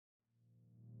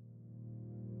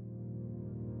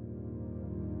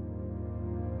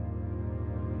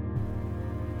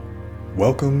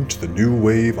Welcome to the New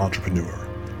Wave Entrepreneur,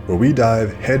 where we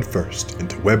dive headfirst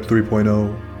into Web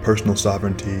 3.0, personal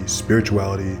sovereignty,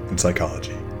 spirituality, and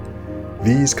psychology.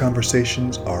 These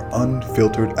conversations are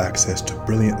unfiltered access to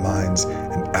brilliant minds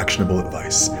and actionable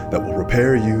advice that will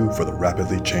prepare you for the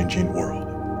rapidly changing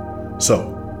world.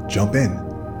 So, jump in.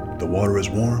 The water is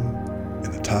warm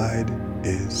and the tide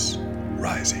is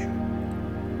rising.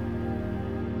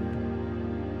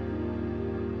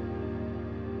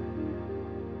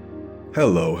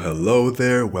 Hello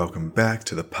there. Welcome back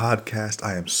to the podcast.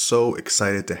 I am so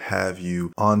excited to have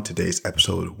you on today's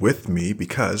episode with me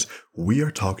because we are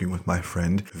talking with my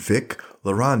friend Vic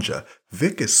Laranja.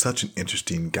 Vic is such an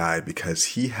interesting guy because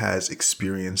he has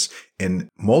experience in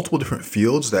multiple different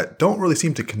fields that don't really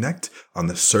seem to connect on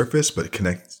the surface, but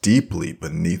connect deeply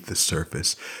beneath the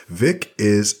surface. Vic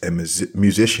is a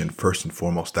musician first and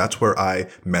foremost. That's where I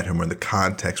met him, or in the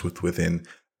context within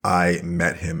I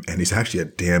met him, and he's actually a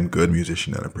damn good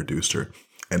musician and a producer.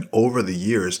 And over the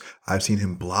years, I've seen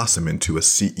him blossom into a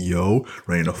CEO,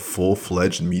 running a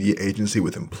full-fledged media agency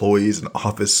with employees and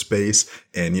office space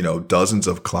and, dozens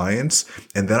of clients.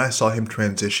 And then I saw him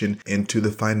transition into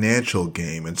the financial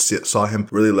game and saw him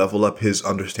really level up his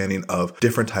understanding of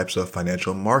different types of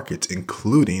financial markets,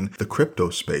 including the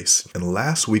crypto space. And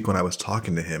last week when I was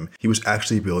talking to him, he was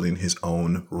actually building his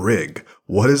own rig.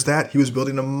 What is that? He was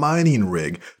building a mining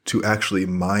rig to actually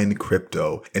mine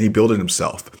crypto, and he built it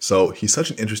himself. So he's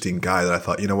such an interesting guy that I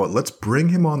thought, let's bring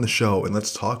him on the show and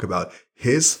let's talk about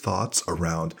his thoughts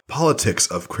around politics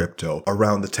of crypto,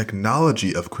 around the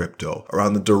technology of crypto,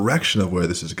 around the direction of where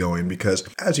this is going. Because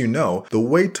as you know, the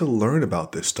way to learn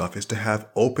about this stuff is to have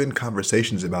open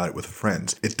conversations about it with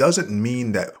friends. It doesn't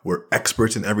mean that we're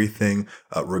experts in everything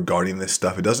regarding this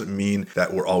stuff. It doesn't mean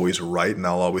that we're always right. And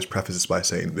I'll always preface this by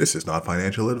saying this is not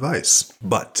financial advice.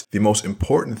 But the most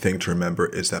important thing to remember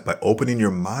is that by opening your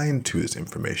mind to this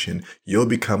information, you'll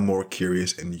become more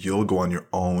curious and you'll go on your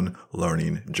own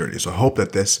learning journey. So I hope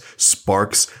that this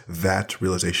sparks that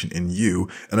realization in you.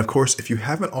 And of course, if you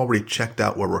haven't already checked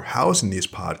out where we're housing these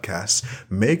podcasts,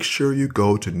 make sure you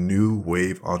go to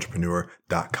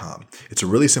newwaveentrepreneur.com. It's a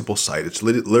really simple site. It's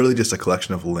literally just a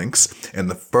collection of links. And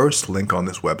the first link on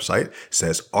this website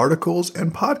says articles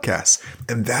and podcasts.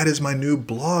 And that is my new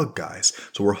blog, guys.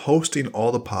 So we're hosting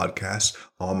all the podcasts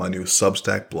on my new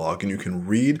Substack blog, and you can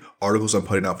read articles I'm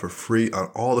putting out for free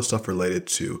on all the stuff related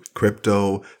to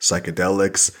crypto,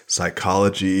 psychedelics,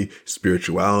 psychology,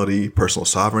 spirituality, personal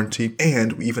sovereignty,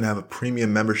 and we even have a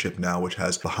premium membership now, which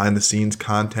has behind the scenes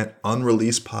content,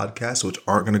 unreleased podcasts, which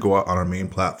aren't going to go out on our main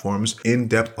platforms,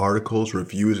 in-depth articles,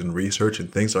 reviews, and research,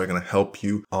 and things that are going to help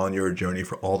you on your journey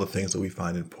for all the things that we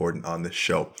find important on this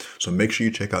show. So make sure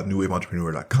you check out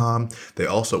newwaveentrepreneur.com. We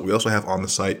also have on the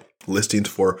site listings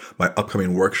for my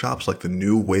upcoming workshops, like the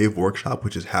New Wave workshop,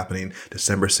 which is happening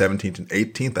December 17th and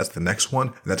 18th. That's the next one.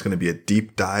 And that's going to be a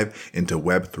deep dive into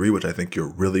Web3, which I think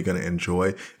you're really going to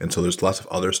enjoy. And so there's lots of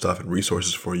other stuff and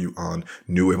resources for you on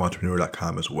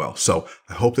newwaveentrepreneur.com as well. So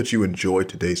I hope that you enjoyed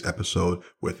today's episode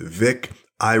with Vic.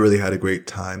 I really had a great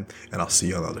time, and I'll see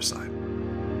you on the other side.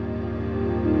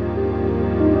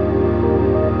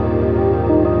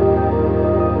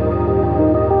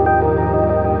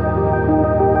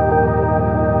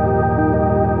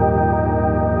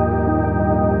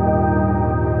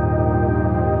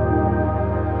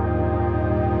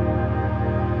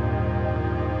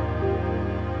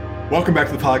 Welcome back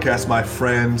to the podcast, my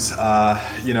friends.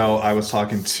 I was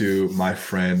talking to my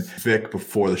friend Vic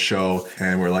before the show,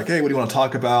 and we're like, hey, what do you want to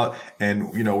talk about?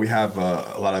 And, we have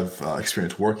a lot of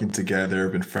experience working together,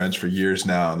 been friends for years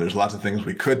now, and there's lots of things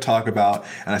we could talk about.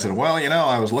 And I said, well,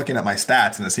 I was looking at my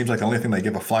stats, and it seems like the only thing they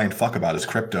give a flying fuck about is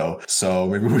crypto. So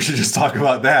maybe we should just talk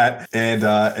about that.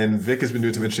 And Vic has been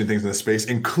doing some interesting things in this space,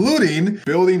 including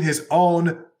building his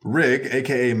own rig,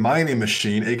 aka mining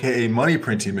machine, aka money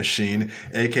printing machine,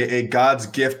 aka God's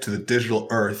gift to the digital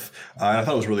earth. And I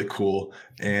thought it was really cool.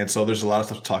 And so there's a lot of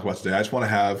stuff to talk about today. I just want to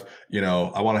have,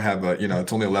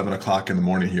 it's only 11 o'clock in the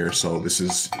morning here. So this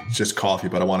is just coffee,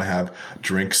 but I want to have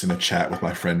drinks and a chat with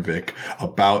my friend Vic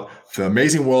about the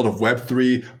amazing world of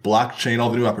Web3, blockchain,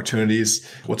 all the new opportunities.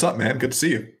 What's up, man? Good to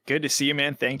see you. Good to see you,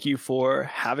 man. Thank you for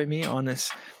having me on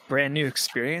this brand new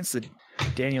experience, the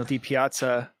Daniel D.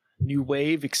 Piazza New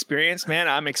Wave experience, man.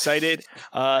 I'm excited.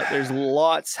 There's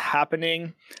lots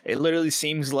happening. It literally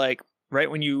seems like right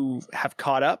when you have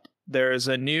caught up, there's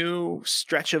a new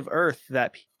stretch of earth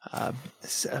that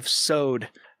have sowed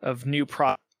of new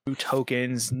products, new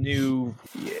tokens, new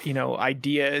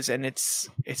ideas, and it's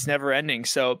never ending.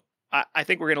 So I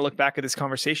think we're going to look back at this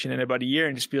conversation in about a year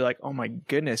and just be like, oh my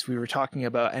goodness, we were talking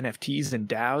about NFTs and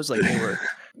DAOs like they were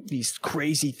these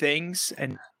crazy things,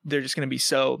 and they're just going to be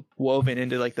so woven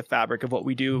into like the fabric of what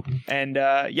we do. And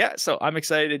so I'm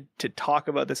excited to talk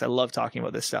about this. I love talking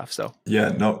about this stuff. So yeah,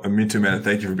 no, me too, man.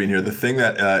 Thank you for being here. The thing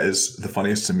that is the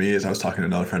funniest to me is I was talking to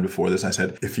another friend before this. I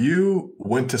said, if you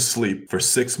went to sleep for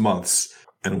 6 months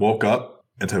and woke up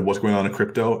and said what's going on in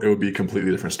crypto, it would be a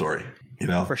completely different story. You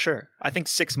know, for sure. I think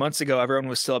 6 months ago, everyone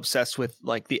was still obsessed with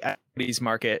like the equities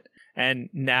market. And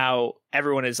now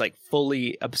everyone is like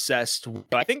fully obsessed.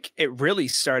 I think it really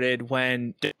started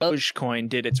when Dogecoin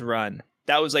did its run.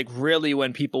 That was like really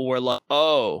when people were like,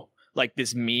 oh, like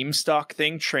this meme stock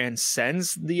thing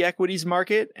transcends the equities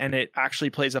market and it actually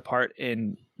plays a part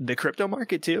in the crypto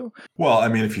market too. Well, I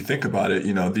mean, if you think about it,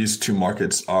 these two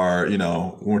markets are,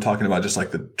 when we're talking about just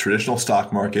like the traditional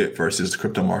stock market versus the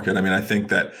crypto market, I mean, I think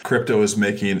that crypto is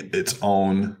making its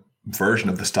own version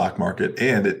of the stock market,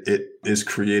 and it is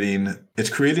creating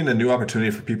a new opportunity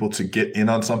for people to get in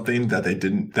on something that they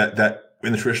didn't, that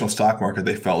in the traditional stock market,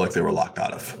 they felt like they were locked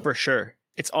out of. For sure.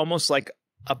 It's almost like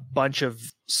a bunch of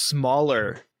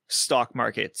smaller stock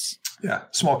markets. Yeah.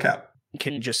 Small cap.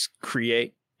 Can just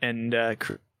create and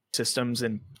systems.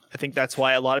 And I think that's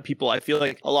why I feel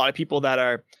like a lot of people that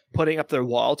are putting up their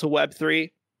wall to Web3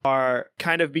 are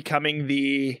kind of becoming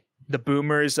the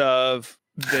boomers of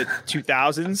the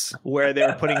 2000s, where they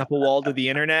were putting up a wall to the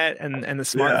internet and the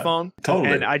smartphone. Yeah,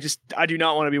 totally. And I do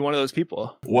not want to be one of those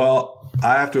people. Well,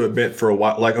 I have to admit, for a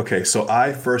while, like, okay, so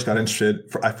I first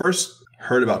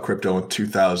heard about crypto in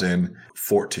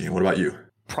 2014. What about you?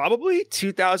 Probably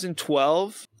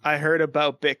 2012. I heard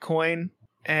about Bitcoin,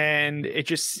 and it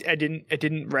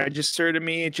didn't register to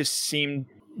me. It just seemed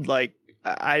like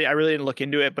I really didn't look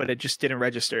into it, but it just didn't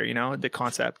register, the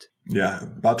concept. Yeah,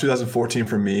 about 2014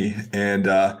 for me. And,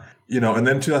 and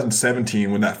then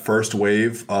 2017, when that first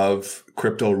wave of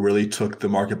crypto really took the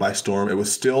market by storm, it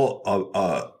was still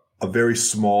a very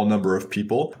small number of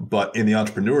people, but in the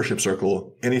entrepreneurship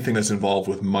circle, anything that's involved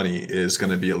with money is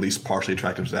going to be at least partially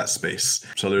attractive to that space.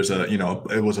 So there's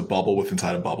it was a bubble within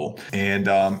inside a bubble. And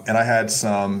I had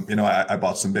some, I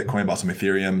bought some Bitcoin, bought some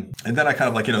Ethereum, and then I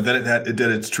kind of then it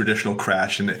did its traditional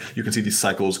crash, and you can see these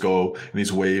cycles go in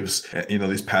these waves,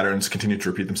 these patterns continue to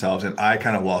repeat themselves. And I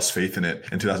kind of lost faith in it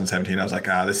in 2017. I was like,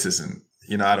 this isn't,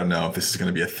 I don't know if this is going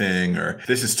to be a thing, or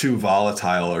this is too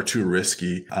volatile or too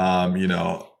risky.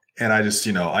 And I just,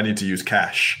 I need to use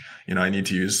cash. I need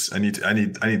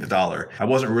the dollar. I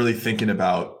wasn't really thinking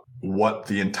about what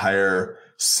the entire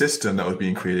system that was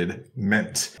being created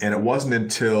meant. And it wasn't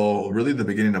until really the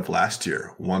beginning of last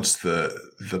year, once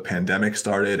the pandemic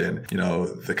started and,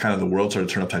 the world started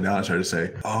to turn upside down, I started to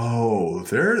say, oh,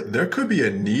 there could be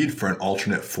a need for an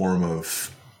alternate form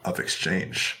of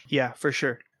exchange. Yeah, for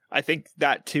sure. I think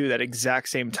that too, that exact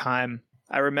same time,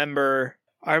 I remember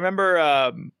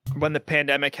when the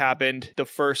pandemic happened, the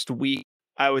first week,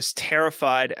 I was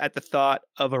terrified at the thought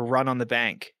of a run on the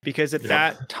bank, because at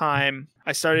that time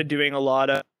I started doing a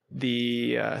lot of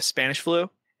the Spanish flu,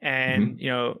 and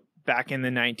back in the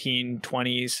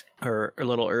 1920s or a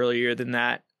little earlier than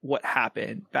that, what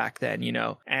happened back then,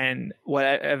 and what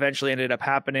eventually ended up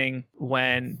happening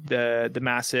when the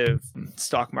massive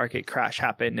stock market crash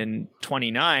happened in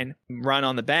 29, run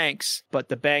on the banks, but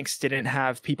the banks didn't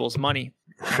have people's money.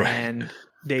 Right. And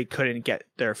they couldn't get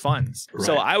their funds. Right.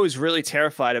 So I was really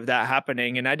terrified of that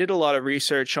happening. And I did a lot of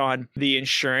research on the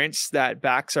insurance that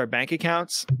backs our bank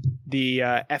accounts, the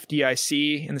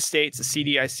FDIC in the States, the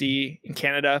CDIC in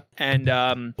Canada.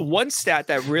 And one stat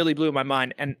that really blew my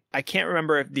mind, and I can't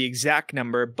remember the exact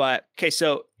number, but okay,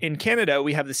 so in Canada,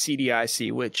 we have the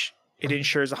CDIC, which it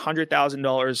insures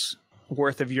 $100,000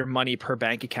 worth of your money per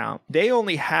bank account. They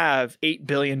only have $8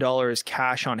 billion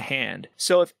cash on hand.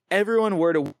 So if everyone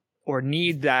were to or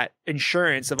need that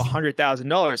insurance of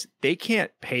 $100,000, they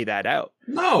can't pay that out.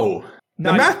 No.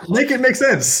 The math make it make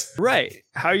sense. Right.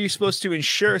 How are you supposed to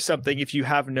insure something if you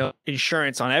have no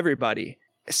insurance on everybody?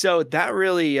 So that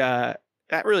really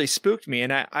spooked me.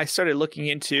 And I started looking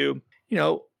into,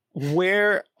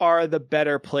 where are the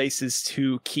better places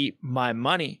to keep my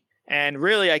money? And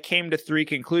really, I came to three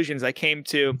conclusions. I came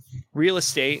to real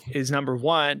estate is number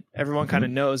one. Everyone kind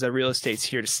of knows that real estate's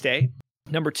here to stay.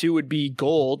 Number two would be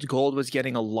gold. Gold was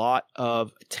getting a lot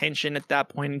of attention at that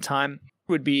point in time.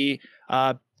 Would be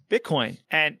Bitcoin.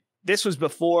 And this was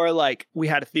before, like, we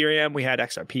had Ethereum, we had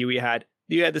XRP, you had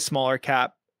the smaller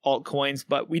cap altcoins,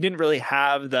 but we didn't really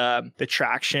have the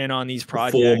traction on these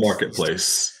projects. Full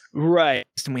marketplace. Right.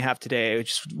 And we have today. It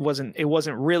just wasn't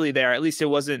really there. At least it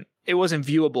wasn't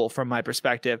viewable from my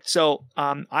perspective. So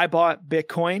I bought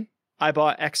Bitcoin, I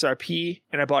bought XRP,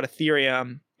 and I bought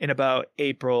Ethereum in about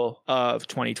April of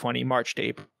 2020, March to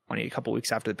April a couple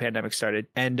weeks after the pandemic started,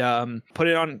 and put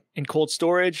it on in cold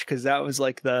storage because that was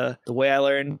like the way I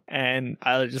learned, and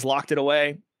I just locked it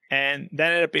away, and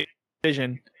then ended up being a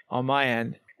decision on my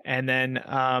end, and then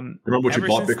remember what you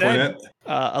bought Bitcoin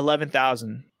at?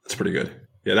 11,000. That's pretty good.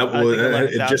 Yeah,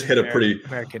 it just hit a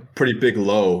pretty big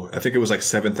low. I think it was like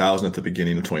 7,000 at the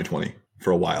beginning of 2020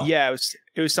 for a while. Yeah,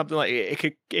 it was something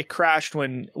like it crashed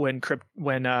when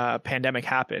pandemic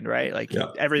happened, right? Like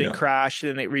everything crashed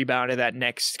and it rebounded that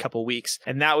next couple weeks,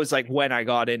 and that was like when I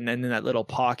got in that little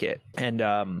pocket.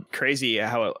 And crazy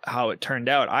how it turned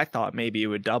out. I thought maybe it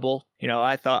would double.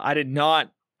 I did not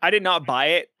buy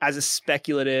it as a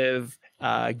speculative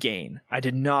gain. I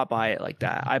did not buy it like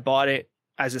that. I bought it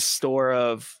as a store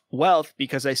of wealth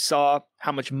because I saw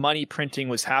how much money printing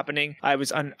was happening. I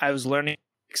was learning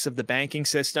of the banking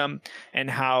system and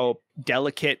how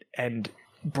delicate and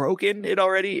broken it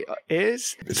already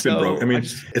is. It's been broken. I mean,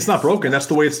 it's not broken. That's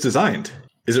the way it's designed.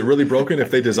 Is it really broken if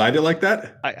they designed it like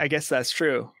that? I guess that's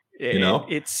true.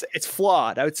 It's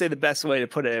flawed. I would say the best way to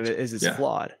put it is it's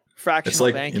flawed.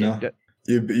 Fractional banking.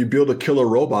 You build a killer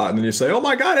robot and then you say, oh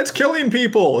my God, it's killing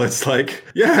people. It's like,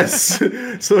 yes.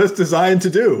 So it's designed to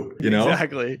do,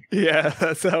 Exactly. Yeah,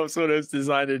 that's what it's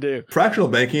designed to do. Fractional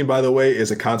banking, by the way,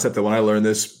 is a concept that when I learned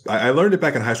this, I learned it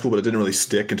back in high school, but it didn't really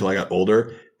stick until I got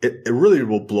older. It really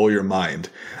will blow your mind.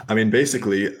 I mean,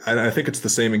 basically, and I think it's the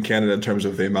same in Canada in terms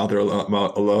of the amount they're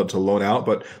allowed to loan out,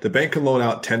 but the bank can loan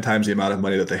out 10 times the amount of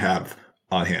money that they have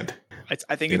on hand.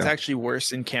 I think it's actually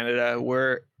worse in Canada,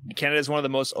 where Canada is one of the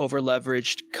most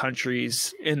over-leveraged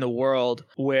countries in the world,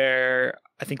 where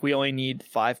I think we only need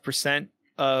 5%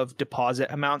 of deposit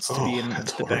amounts to be in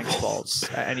the bank's vaults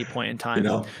at any point in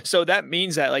time. So that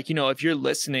means that, if you're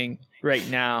listening right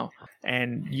now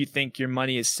and you think your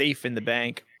money is safe in the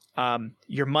bank,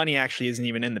 your money actually isn't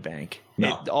even in the bank.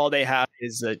 No. All they have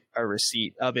is a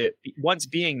receipt of it. Once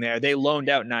being there, they loaned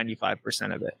out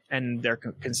 95% of it, and they're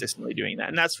consistently doing that.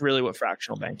 And that's really what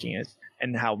fractional banking is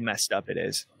and how messed up it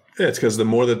is. Yeah, it's because the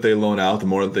more that they loan out, the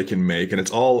more that they can make. And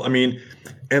it's all,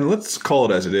 and let's call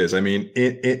it as it is.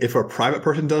 If a private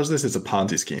person does this, it's a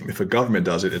Ponzi scheme. If a government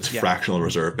does it, it's fractional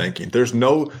reserve banking. There's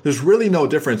really no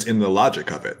difference in the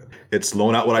logic of it. It's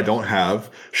loan out what I don't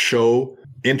have, show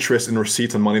interest and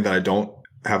receipts on money that I don't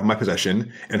have in my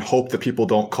possession, and hope that people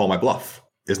don't call my bluff.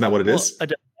 Isn't that what it is?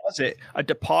 A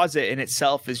deposit in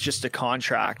itself is just a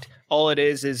contract. All it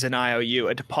is an IOU.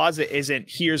 A deposit isn't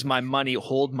here's my money,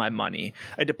 hold my money.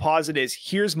 A deposit is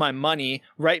here's my money,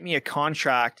 write me a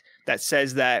contract that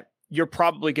says that you're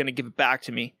probably going to give it back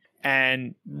to me.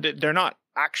 And they're not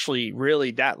actually really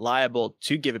that liable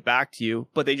to give it back to you,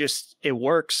 but it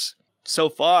works so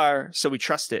far, so we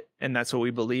trust it, and that's what we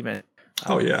believe in.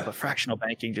 But fractional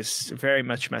banking just very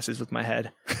much messes with my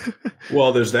head.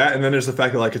 Well, there's that. And then there's the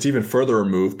fact that it's even further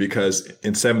removed because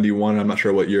in 71, I'm not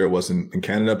sure what year it was in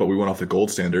Canada, but we went off the gold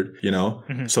standard,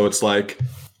 Mm-hmm. So it's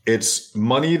it's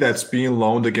money that's being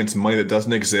loaned against money that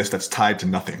doesn't exist that's tied to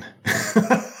nothing.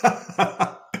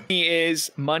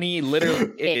 Money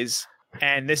literally is,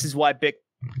 and this is why Bitcoin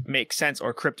makes sense,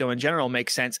 or crypto in general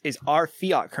makes sense, is our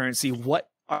fiat currency. What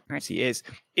our currency is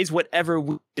whatever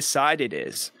we decide it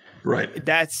is. Right.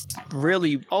 That's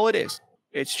really all it is.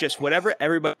 It's just whatever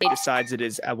everybody decides it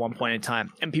is at one point in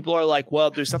time. And people are like, well,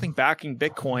 there's nothing backing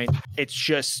Bitcoin. It's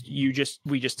just,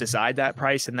 we just decide that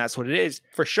price and that's what it is.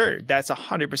 For sure. That's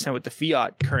 100% what the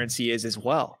fiat currency is as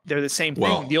well. They're the same thing.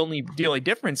 Well, the only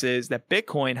difference is that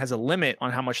Bitcoin has a limit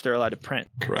on how much they're allowed to print.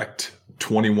 Correct.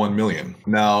 21 million.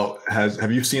 Now,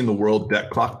 have you seen the world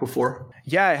debt clock before?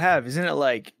 Yeah, I have. Isn't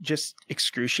it just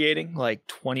excruciating? Like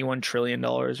 $21 trillion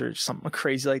or something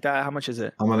crazy like that? How much is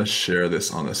it? I'm going to share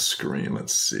this on the screen.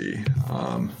 Let's see.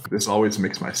 This always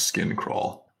makes my skin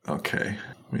crawl. Okay.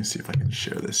 Let me see if I can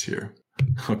share this here.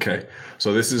 Okay.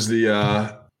 So this is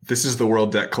the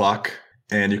world debt clock.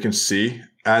 And you can see,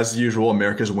 as usual,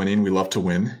 America's winning. We love to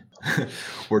win.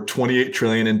 We're 28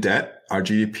 trillion in debt. Our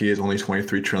GDP is only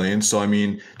 23 trillion. So,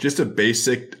 just a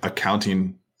basic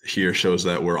accounting here shows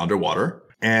that we're underwater,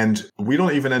 and we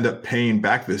don't even end up paying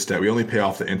back this debt. We only pay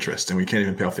off the interest, and we can't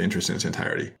even pay off the interest in its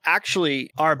entirety. Actually,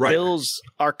 our bills,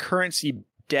 our currency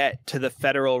debt to the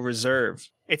Federal Reserve,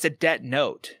 it's a debt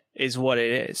note is what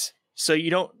it is. So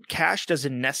cash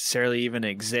doesn't necessarily even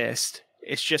exist.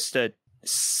 It's just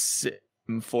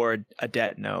for a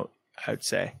debt note, I would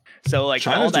say. So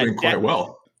China's doing quite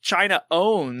well. China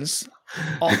owns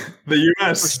all the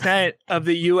U.S. percent of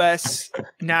the U.S.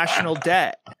 national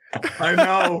debt. I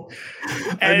know.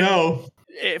 I know.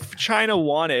 If China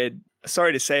wanted,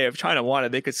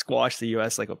 they could squash the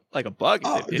U.S. like a bug.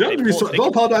 Don't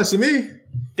apologize to me.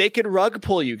 they could rug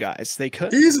pull you guys. They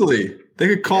could easily. They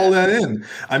could call that in.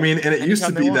 I mean, and it used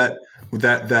to be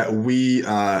that we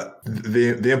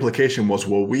the implication was,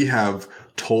 well, we have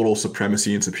total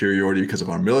supremacy and superiority because of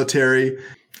our military,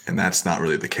 and that's not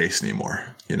really the case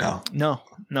anymore. No,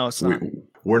 it's not.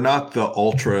 We're not the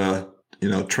ultra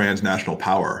transnational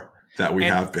power that we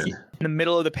have been. In the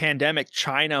middle of the pandemic,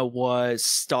 China was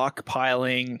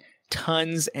stockpiling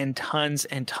tons and tons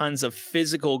and tons of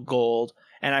physical gold.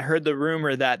 And I heard the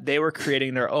rumor that they were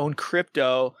creating their own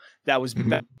crypto that was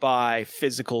backed by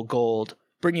physical gold,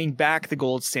 bringing back the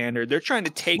gold standard. They're trying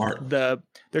to take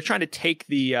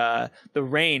the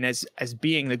reign as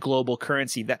being the global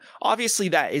currency. That obviously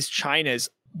that is China's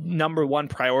number one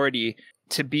priority,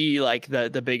 to be like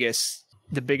the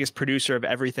biggest producer of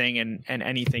everything and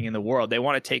anything in the world. They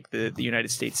want to take the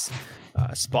United States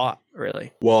spot,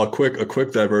 really. Well, a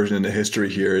quick diversion into history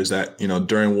here is that,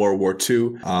 during World War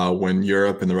II, when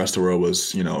Europe and the rest of the world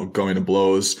was, going to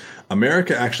blows,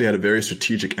 America actually had a very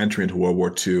strategic entry into World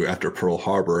War II after Pearl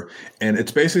Harbor. And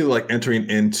it's basically like entering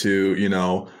into,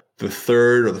 the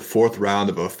third or the fourth round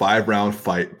of a 5-round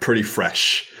fight pretty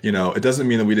fresh. It doesn't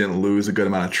mean that we didn't lose a good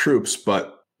amount of troops,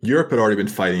 but Europe had already been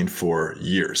fighting for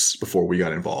years before we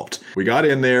got involved. We got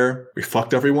in there, we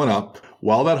fucked everyone up.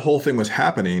 While that whole thing was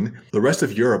happening, the rest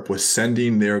of Europe was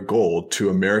sending their gold to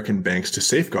American banks to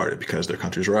safeguard it because their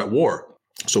countries were at war.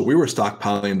 So we were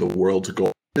stockpiling the world's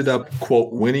gold. Ended up,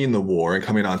 quote, winning the war and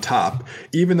coming on top,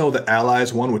 even though the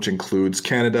Allies won, which includes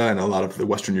Canada and a lot of the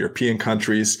Western European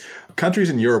countries. Countries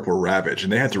in Europe were ravaged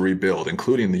and they had to rebuild,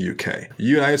 including the UK. The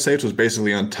United States was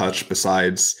basically untouched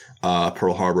besides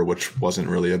Pearl Harbor, which wasn't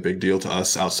really a big deal to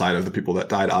us outside of the people that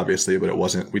died, obviously, but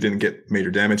we didn't get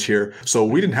major damage here. So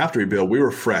we didn't have to rebuild. We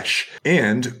were fresh.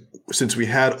 And since we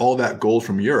had all that gold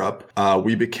from Europe,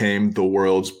 we became the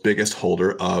world's biggest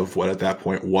holder of what at that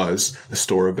point was the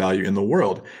store of value in the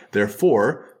world.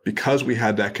 Therefore, because we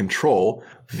had that control,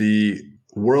 the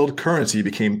world currency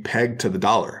became pegged to the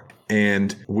dollar.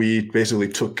 And we basically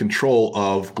took control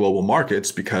of global markets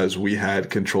because we had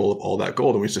control of all that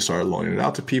gold, and we just started loaning it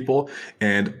out to people,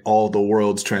 and all the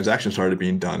world's transactions started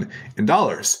being done in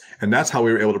dollars. And that's how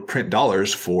we were able to print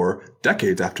dollars for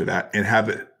decades after that and have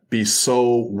it be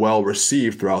so well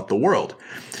received throughout the world.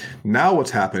 Now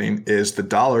what's happening is the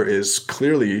dollar is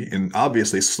clearly and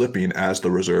obviously slipping as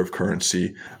the reserve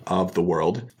currency of the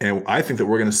world. And I think that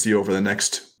we're going to see over the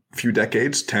next few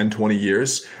decades, 10, 20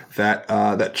 years,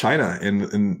 that China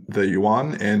in the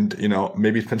yuan and,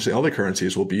 maybe potentially other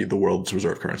currencies will be the world's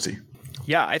reserve currency.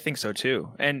 Yeah, I think so too.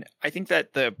 And I think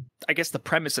that the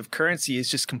premise of currency is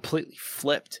just completely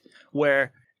flipped,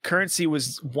 where currency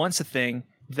was once a thing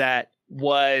that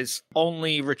was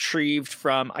only retrieved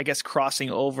from,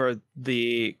 crossing over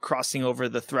the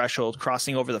threshold,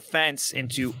 crossing over the fence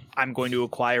into, I'm going to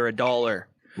acquire a dollar,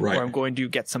 right, or I'm going to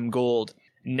get some gold.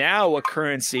 Now a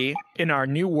currency in our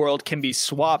new world can be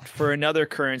swapped for another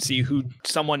currency who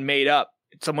someone made up.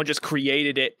 Someone just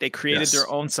created it. They created their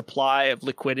own supply of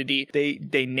liquidity.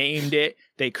 They named it.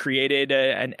 They created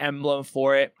an emblem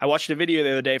for it. I watched a video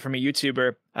the other day from a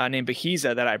YouTuber named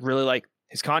Behiza that I really like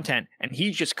his content. And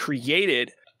he just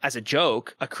created, as a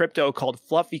joke, a crypto called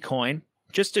Fluffy Coin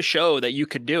just to show that you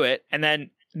could do it. And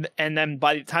then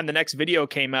by the time the next video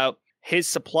came out, his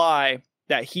supply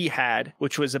that he had,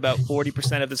 which was about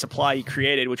 40% of the supply he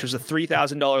created, which was a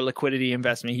 $3,000 liquidity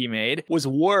investment he made, was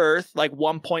worth like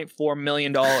 $1.4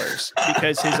 million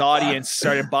because his audience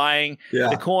started buying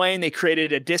the coin. They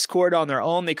created a Discord on their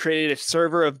own. They created a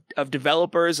server of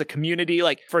developers, a community,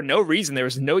 like for no reason. There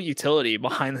was no utility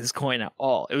behind this coin at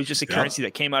all. It was just a currency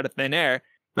that came out of thin air.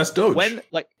 That's Doge.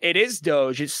 It is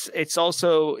Doge. It's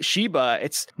also Shiba.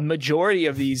 It's majority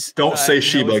of these. Don't say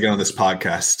Shiba again on this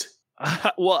podcast.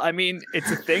 Well, I mean, it's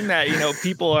a thing that,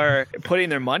 people are putting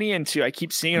their money into. I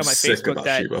keep seeing it on my Facebook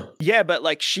that, Shiba. Yeah, but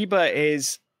like Shiba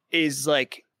is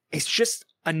like, it's just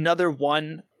another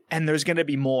one, and there's going to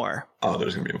be more. Oh,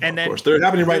 there's going to be more, of course. They're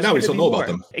happening right now. We still know about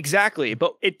them. Exactly.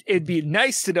 But it'd be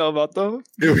nice to know about them.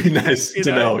 It would be nice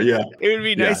to know, yeah. It would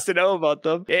be nice to know about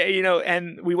them.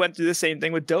 And we went through the same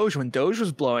thing with Doge. When Doge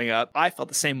was blowing up, I felt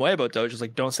the same way about Doge. I was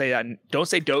like, don't say that. Don't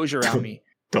say Doge around me.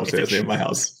 Don't say his name in my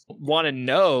house. Want to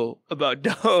know about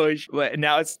Doge, but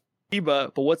now it's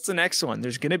Shiba. But what's the next one?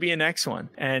 There's going to be a next one,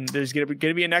 and there's going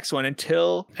to be a next one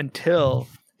until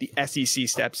the SEC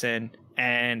steps in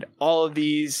and all of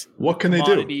these. What can they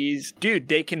do, dude?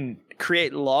 They can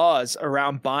create laws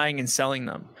around buying and selling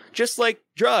them, just like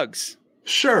drugs.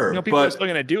 Sure, People are but still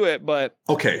going to do it, but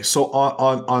okay. So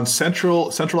on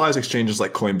centralized exchanges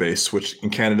like Coinbase, which in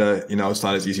Canada, it's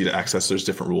not as easy to access. There's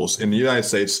different rules. In the United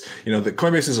States, the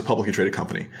Coinbase is a publicly traded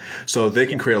company, so they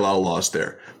can create a lot of laws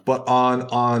there. But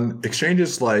on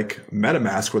exchanges like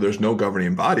MetaMask, where there's no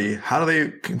governing body, how do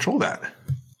they control that?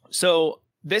 So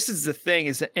this is the thing: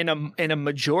 is that in a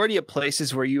majority of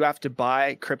places where you have to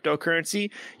buy cryptocurrency,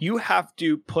 you have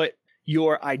to put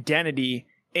your identity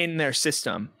in their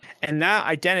system. And that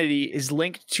identity is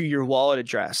linked to your wallet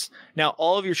address. Now,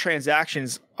 all of your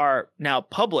transactions are now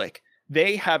public.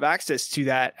 They have access to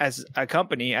that as a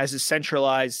company, as a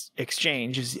centralized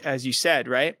exchange, as you said,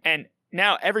 right? And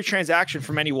now every transaction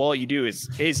from any wallet you do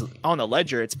is on the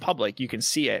ledger. It's public. You can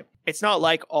see it. It's not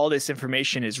like all this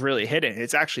information is really hidden.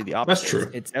 It's actually the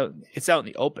opposite. That's true. It's out in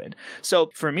the open.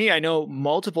 So for me, I know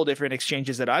multiple different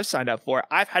exchanges that I've signed up for.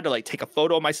 I've had to take a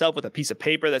photo of myself with a piece of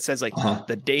paper that says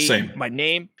the date, Same. my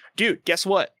name. Dude, guess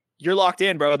what? You're locked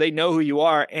in, bro. They know who you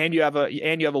are, and you have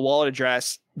a wallet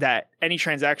address that any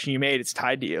transaction you made, it's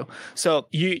tied to you. So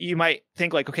you might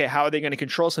think okay, how are they going to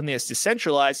control something that's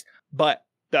decentralized? But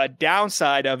the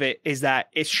downside of it is that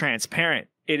it's transparent.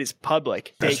 It is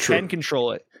public. They can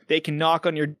control it. They can knock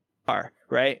on your door,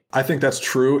 right? I think that's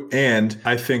true. And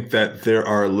I think that there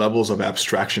are levels of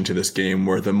abstraction to this game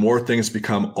where the more things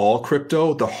become all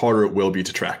crypto, the harder it will be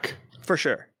to track. For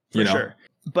sure. For sure.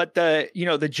 But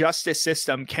the justice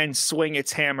system can swing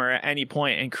its hammer at any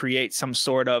point and create some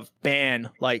sort of ban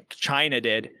like China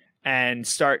did and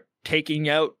start taking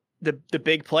out the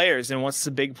big players. And once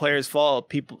the big players fall,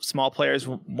 small players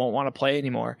won't want to play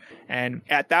anymore. And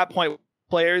at that point,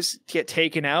 players get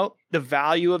taken out, the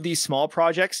value of these small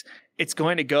projects, it's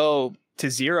going to go to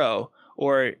zero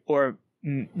or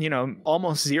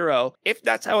almost zero if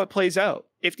that's how it plays out.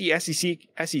 If the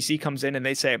SEC comes in and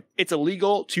they say it's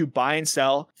illegal to buy and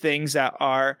sell things that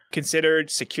are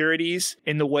considered securities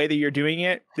in the way that you're doing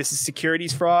it, this is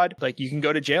securities fraud. You can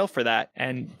go to jail for that.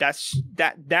 And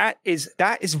that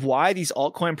is why these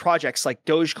altcoin projects like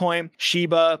Dogecoin,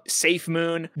 Shiba,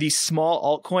 SafeMoon, these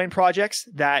small altcoin projects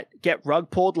that get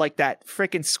rug pulled, like that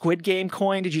freaking Squid Game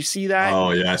coin. Did you see that? Oh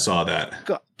yeah, I saw that.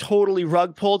 Got totally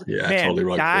rug pulled. Yeah, totally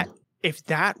rug pulled. If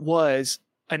that was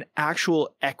an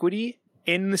actual equity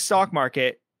in the stock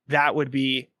market, that would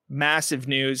be massive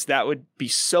news. That would be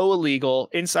so illegal.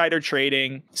 Insider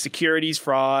trading, securities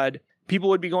fraud, people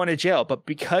would be going to jail. But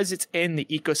because it's in the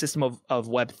ecosystem of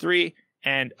Web3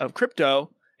 and of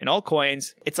crypto and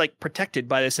altcoins, it's protected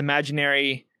by this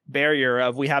imaginary barrier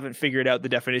of we haven't figured out the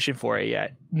definition for it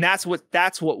yet. And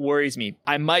that's what worries me.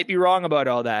 I might be wrong about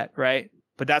all that, right?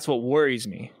 But that's what worries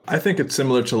me. I think it's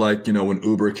similar to when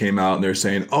Uber came out and they're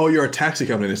saying, "Oh, you're a taxi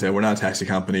company." They say, "We're not a taxi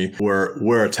company.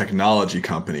 We're a technology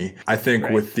company." I think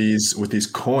with these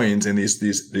coins and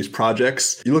these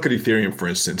projects, you look at Ethereum, for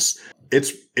instance,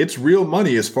 it's real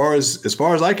money as far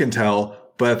as I can tell,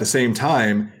 but at the same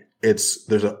time,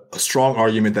 there's a strong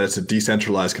argument that it's a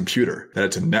decentralized computer, that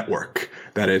it's a network,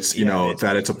 that it's,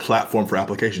 that it's a platform for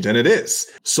applications. And it is.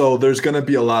 So there's going to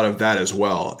be a lot of that as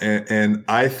well. And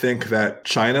I think that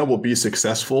China will be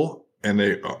successful, and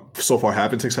they so far have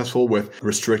been successful with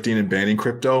restricting and banning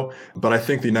crypto. But I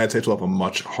think the United States will have a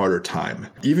much harder time,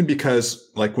 even because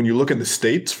when you look at the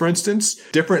states, for instance,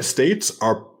 different states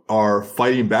are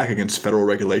fighting back against federal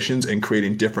regulations and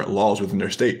creating different laws within their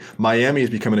state. Miami is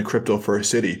becoming a crypto first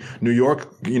city. New York,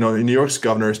 New York's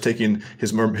governor is taking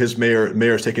his mayor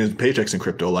is taking his paychecks in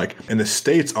crypto. And the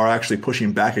states are actually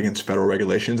pushing back against federal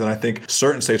regulations. And I think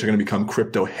certain states are going to become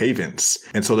crypto havens.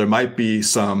 And so there might be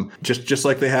some, just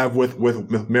like they have with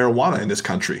marijuana in this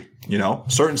country,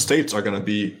 certain states are going to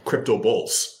be crypto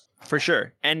bulls. For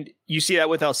sure. And you see that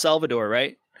with El Salvador,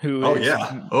 right? Who is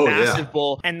massive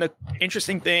bull. And the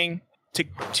interesting thing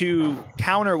to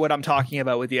counter what I'm talking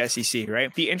about with the SEC,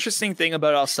 right? The interesting thing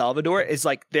about El Salvador is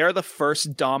they're the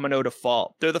first domino to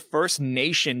fall. They're the first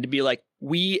nation to be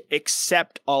we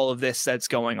accept all of this that's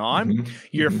going on. Mm-hmm.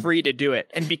 You're free to do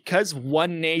it. And because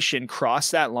one nation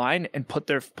crossed that line and put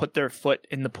their foot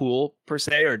in the pool per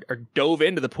se, or dove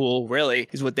into the pool, really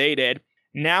is what they did.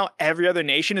 Now every other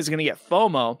nation is going to get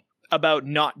FOMO about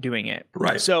not doing it.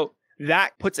 Right. So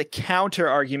that puts a counter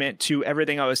argument to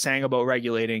everything I was saying about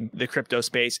regulating the crypto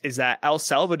space, is that El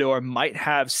Salvador might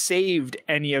have saved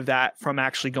any of that from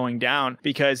actually going down,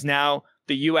 because now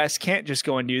the US can't just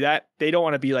go and do that. They don't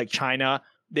want to be like China.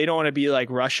 They don't want to be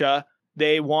like Russia.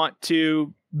 They want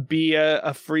to be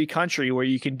a free country where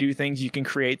you can do things, you can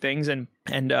create things. And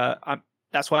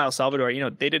that's why El Salvador,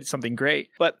 they did something great.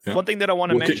 But Yeah. one thing that I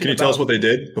want to mention, can you tell us what they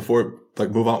did before,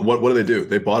 like, move on? What did they do?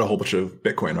 They bought a whole bunch of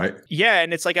Bitcoin, right? Yeah,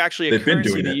 and it's like actually a They've been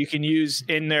currency doing that it. you can use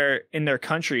in their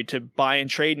country to buy and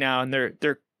trade now, and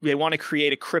they want to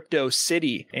create a crypto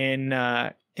city in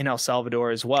El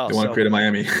Salvador as well. They want to create a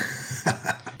Miami.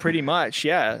 Pretty much,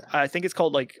 yeah. I think it's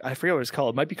called, like, I forget what it's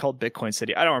called. It might be called Bitcoin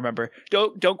City. I don't remember.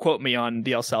 Don't quote me on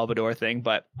the El Salvador thing,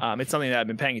 but it's something that I've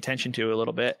been paying attention to a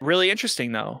little bit. Really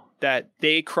interesting, though, that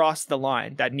they crossed the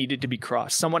line that needed to be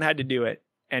crossed. Someone had to do it,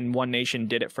 and one nation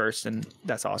did it first, and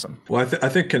that's awesome. Well, I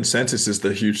think consensus is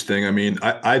the huge thing. I mean,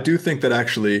 I do think that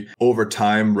actually over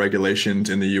time, regulations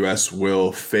in the US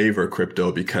will favor crypto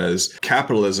because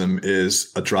capitalism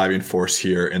is a driving force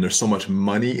here, and there's so much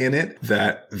money in it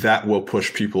that will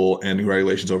push people and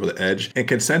regulations over the edge. And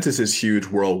consensus is huge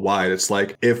worldwide. It's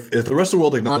like if the rest of the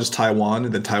world acknowledges Taiwan,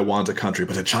 then Taiwan's a country.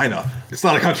 But to China, it's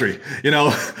not a country,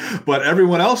 But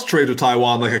everyone else trades with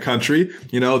Taiwan like a country.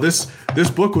 This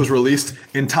book was released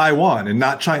in Taiwan and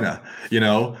not China,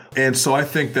 And so I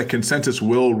think that consensus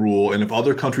will rule. And if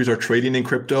other countries are trading in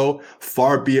crypto,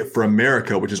 far be it for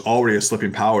America, which is already a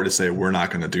slipping power, to say we're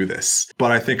not going to do this.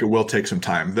 But I think it will take some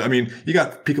time. I mean, you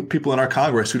got people in our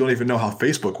Congress who don't even know how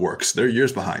Facebook works. They're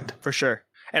years behind. For sure.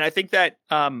 And I think that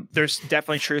there's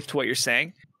definitely truth to what you're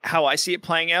saying. How I see it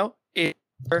playing out is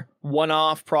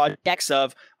one-off projects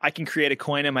of I can create a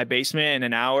coin in my basement in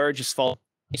an hour, just follow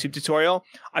YouTube tutorial.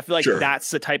 I feel like that's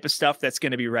the type of stuff that's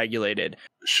going to be regulated.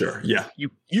 Sure. Yeah.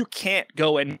 You can't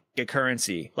go and make a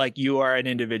currency like you are an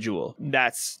individual.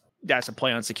 That's a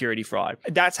play on security fraud.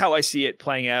 That's how I see it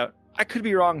playing out. I could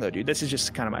be wrong though, dude. This is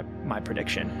just kind of my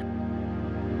prediction.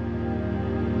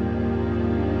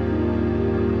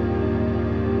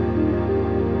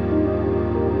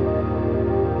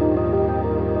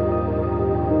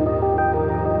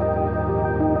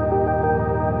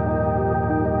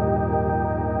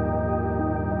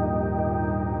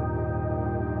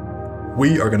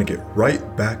 We are going to get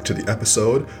right back to the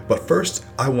episode, but first,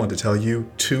 I want to tell you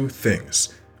two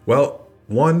things. Well,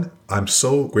 one, I'm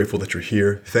so grateful that you're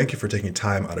here. Thank you for taking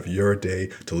time out of your day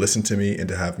to listen to me and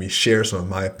to have me share some of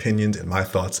my opinions and my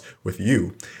thoughts with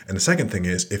you. And the second thing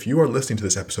is, if you are listening to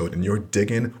this episode and you're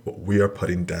digging what we are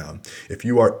putting down, if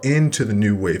you are into the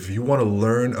new wave, if you want to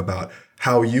learn about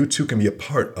how you too can be a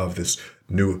part of this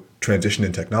new transition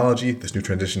in technology, this new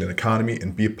transition in economy,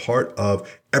 and be a part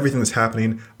of everything that's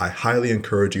happening, I highly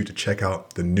encourage you to check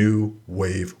out the New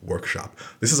Wave Workshop.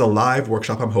 This is a live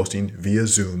workshop I'm hosting via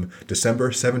Zoom,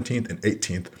 December 17th and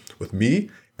 18th, with me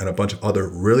and a bunch of other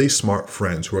really smart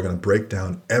friends who are going to break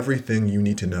down everything you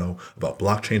need to know about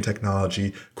blockchain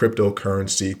technology,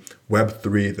 cryptocurrency,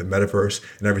 Web3, the metaverse,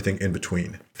 and everything in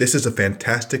between. This is a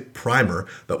fantastic primer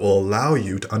that will allow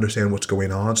you to understand what's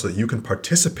going on so that you can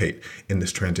participate in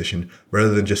this transition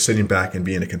rather than just sitting back and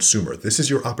being a consumer. This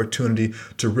is your opportunity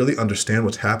to really understand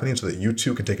what's happening so that you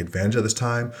too can take advantage of this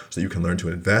time, so that you can learn to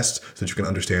invest, so that you can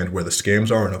understand where the scams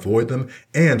are and avoid them,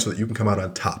 and so that you can come out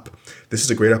on top. This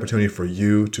is a great opportunity for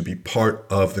you to be part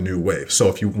of the new wave. So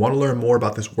if you want to learn more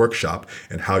about this workshop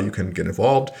and how you can get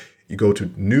involved, you go to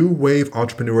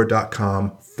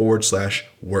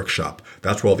newwaveentrepreneur.com/workshop.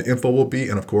 That's where all the info will be.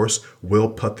 And of course, we'll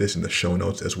put this in the show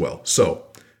notes as well. So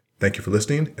thank you for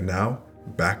listening. And now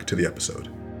back to the episode.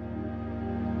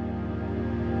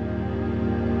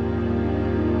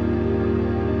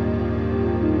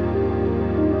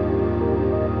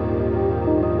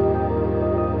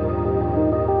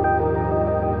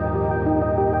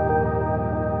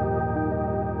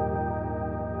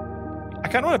 I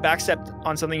kind of want to backstep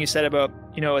on something you said about,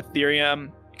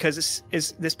 Ethereum, because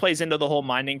this plays into the whole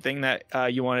mining thing that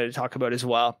you wanted to talk about as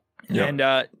well. Yep.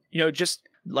 And just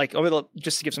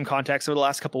to give some context, over the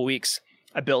last couple of weeks,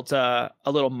 I built a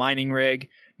little mining rig.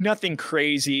 Nothing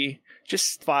crazy,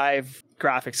 just 5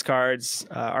 graphics cards,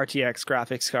 RTX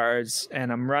graphics cards,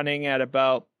 and I'm running at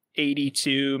about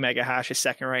 82 mega hash a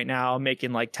second right now,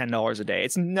 making like $10 a day.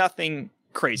 It's nothing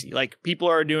crazy. Like, people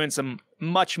are doing some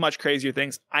much, much crazier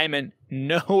things. I'm in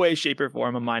no way, shape, or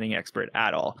form a mining expert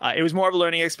at all. It was more of a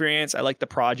learning experience. I liked the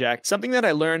project. Something that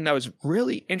I learned that was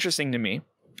really interesting to me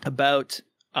about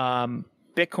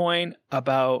Bitcoin,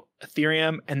 about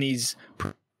Ethereum, and these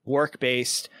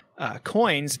work-based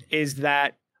coins is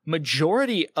that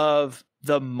majority of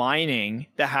the mining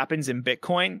that happens in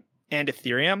Bitcoin and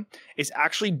Ethereum is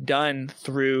actually done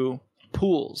through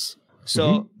pools.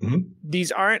 So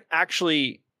these aren't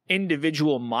actually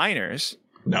individual miners.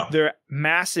 No. They're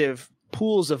massive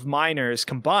pools of miners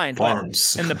combined.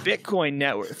 Farms. And the Bitcoin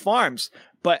network farms,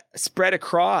 but spread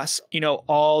across,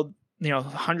 all,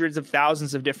 hundreds of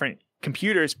thousands of different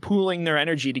computers pooling their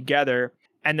energy together,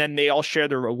 and then they all share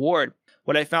the reward.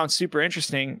 what I found super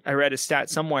interesting, I read a stat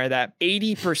somewhere that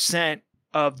 80%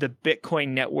 of the Bitcoin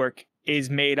network is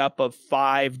made up of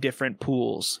 5 different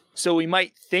pools. So we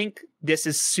might think this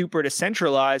is super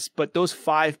decentralized, but those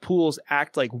 5 pools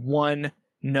act like one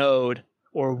node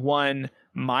or one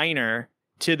miner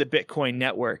to the Bitcoin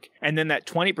network. And then that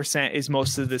 20% is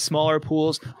most of the smaller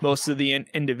pools, most of the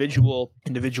individual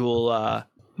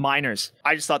miners.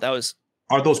 I just thought that was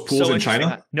Are those pools so in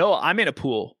China? No, I'm in a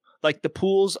pool. Like the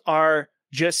pools are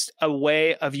just a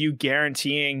way of you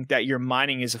guaranteeing that your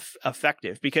mining is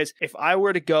effective. Because if I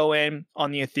were to go in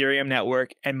on the Ethereum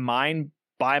network and mine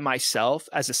by myself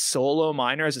as a solo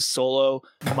miner, as a solo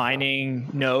mining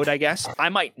node, I guess, I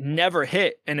might never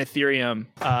hit an Ethereum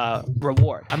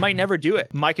reward. I might never do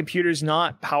it. My computer's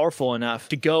not powerful enough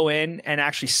to go in and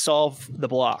actually solve the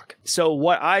block. So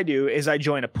what I do is I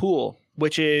join a pool,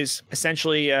 which is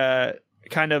essentially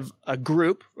kind of a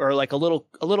group or like a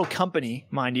little company,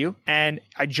 mind you. And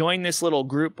I join this little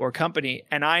group or company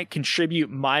and I contribute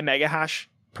my mega hash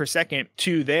per second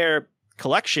to their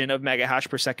collection of mega hash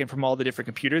per second from all the different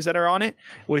computers that are on it,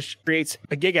 which creates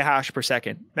a gigahash per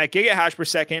second. That gigahash per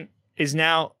second is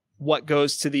now what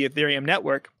goes to the Ethereum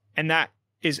network, and that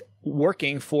is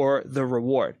working for the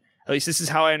reward. At least this is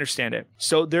how I understand it.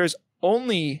 So there's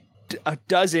only a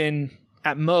dozen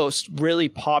at most really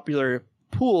popular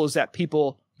pools that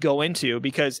people go into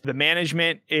because the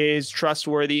management is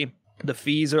trustworthy, the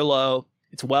fees are low,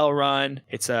 it's well run,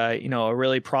 it's a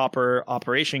really proper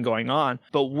operation going on,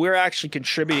 but we're actually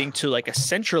contributing to like a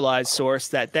centralized source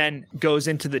that then goes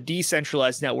into the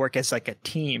decentralized network as like a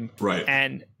team. Right.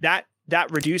 And that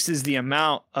reduces the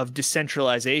amount of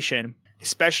decentralization,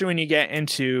 especially when you get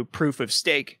into proof of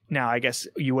stake. Now, I guess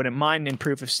you wouldn't mind in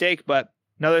proof of stake, but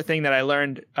another thing that I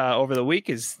learned over the week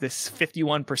is this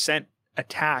 51%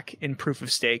 attack in proof of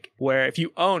stake, where if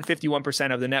you own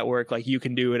 51% of the network, like you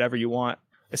can do whatever you want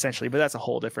essentially, but that's a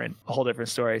whole different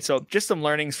story. So just some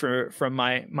learnings from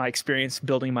my experience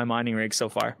building my mining rig so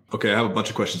far. Okay, I have a bunch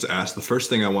of questions to ask. The first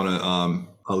thing I want to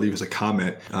I'll leave as a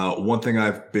comment. One thing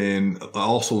I've been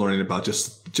also learning about,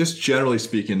 just generally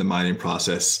speaking, the mining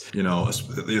process,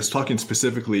 is talking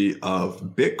specifically of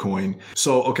Bitcoin.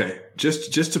 So, okay,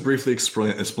 just to briefly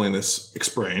explain this,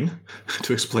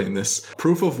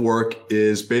 proof of work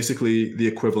is basically the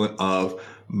equivalent of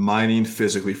mining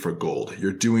physically for gold.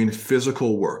 You're doing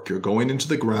physical work. You're going into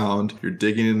the ground, you're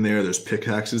digging in there, there's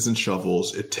pickaxes and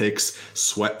shovels. It takes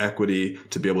sweat equity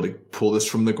to be able to pull this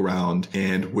from the ground.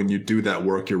 And when you do that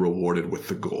work, you're rewarded with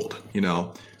the gold.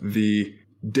 The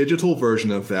digital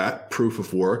version of that proof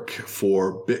of work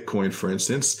for Bitcoin, for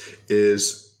instance,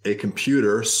 is a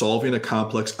computer solving a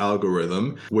complex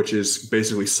algorithm, which is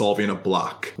basically solving a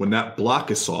block. When that block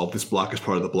is solved, this block is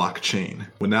part of the blockchain.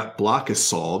 When that block is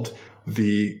solved,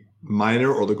 the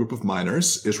miner or the group of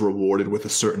miners is rewarded with a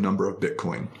certain number of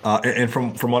Bitcoin. And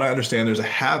from what I understand, there's a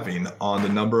halving on the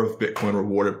number of Bitcoin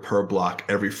rewarded per block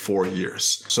every 4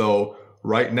 years. So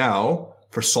right now,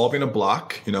 for solving a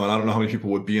block, and I don't know how many people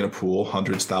would be in a pool,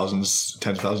 hundreds, thousands,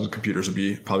 tens of thousands of computers would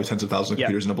be probably tens of thousands of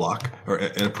computers in a block or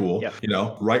in a pool.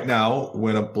 Yep. Right now,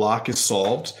 when a block is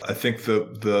solved, I think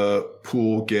the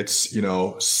pool gets,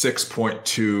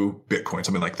 6.2 Bitcoin,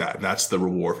 something like that. That's the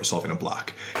reward for solving a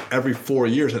block. Every 4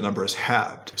 years, that number is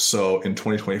halved. So in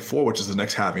 2024, which is the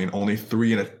next halving, only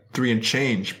 3 and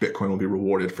change Bitcoin will be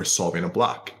rewarded for solving a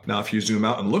block. Now, if you zoom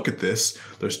out and look at this,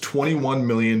 there's 21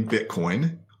 million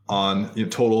Bitcoin on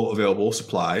total available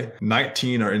supply.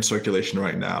 19 are in circulation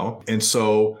right now. And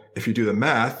so if you do the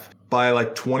math, by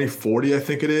like 2040, I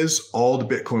think it is, all the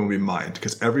Bitcoin will be mined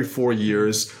because every 4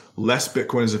 years, less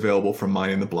Bitcoin is available for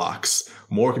mining the blocks.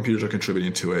 More computers are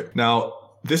contributing to it. Now,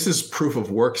 this is proof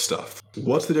of work stuff.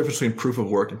 What's the difference between proof of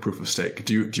work and proof of stake?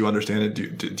 Do you understand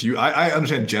it? Do you? I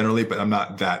understand generally, but I'm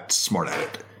not that smart at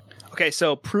it. Okay,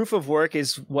 so proof of work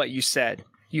is what you said.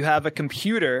 You have a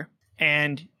computer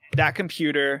and that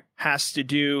computer has to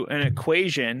do an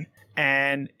equation,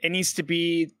 and it needs to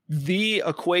be the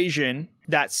equation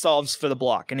that solves for the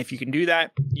block. And if you can do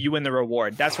that, you win the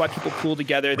reward. That's why people pool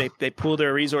together. They pool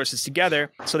their resources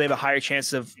together so they have a higher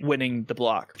chance of winning the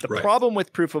block. The problem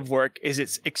with proof of work is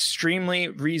it's extremely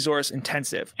resource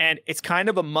intensive, and it's kind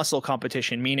of a muscle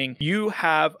competition, meaning you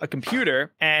have a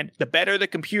computer, and the better the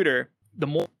computer, the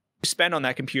more you spend on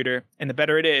that computer, and the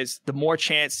better it is, the more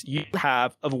chance you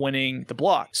have of winning the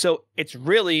block. So it's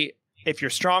really, if you're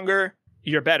stronger,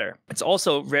 you're better. It's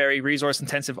also very resource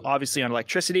intensive, obviously, on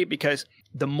electricity, because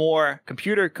the more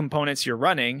computer components you're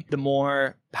running, the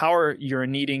more power you're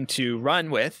needing to run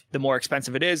with, the more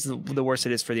expensive it is, the worse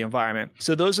it is for the environment.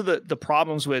 So those are the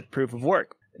problems with proof of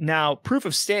work. Now, proof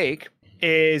of stake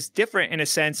is different in a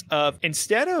sense of,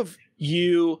 instead of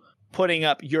you putting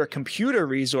up your computer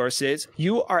resources.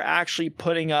 You are actually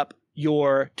putting up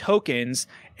your tokens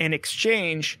in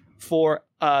exchange for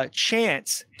a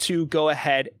chance to go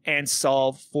ahead and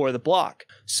solve for the block.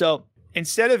 So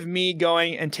instead of me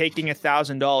going and taking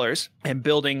 $1,000 and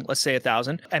building, let's say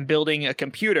 1,000, and building a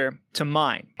computer to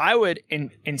mine, I would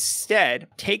instead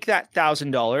take that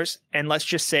 $1,000, and let's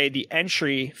just say the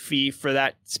entry fee for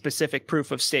that specific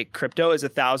proof of stake crypto is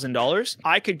 $1,000.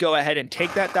 I could go ahead and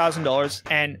take that $1,000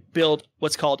 and build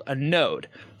what's called a node.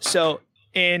 So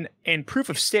in proof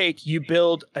of stake, you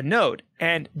build a node,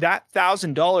 and that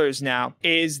 $1,000 now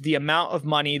is the amount of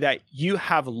money that you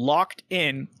have locked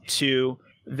in to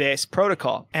this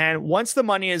protocol. And once the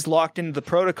money is locked into the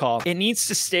protocol, it needs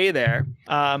to stay there.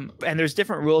 And there's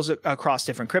different rules across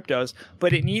different cryptos,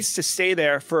 but it needs to stay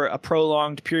there for a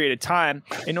prolonged period of time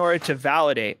in order to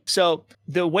validate. So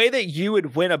the way that you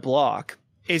would win a block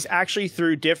is actually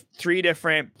through three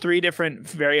different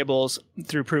variables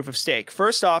through proof of stake.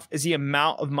 First off is the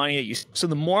amount of money that you. So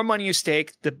the more money you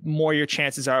stake, the more your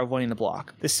chances are of winning the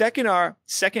block. The second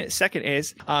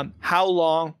is how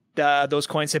long those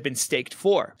coins have been staked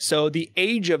for. So the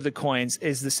age of the coins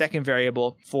is the second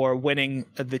variable for winning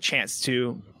the chance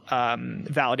to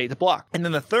validate the block. And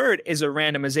then the third is a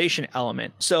randomization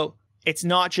element. So it's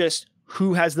not just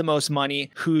who has the most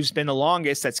money, who's been the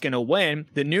longest that's going to win.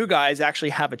 The new guys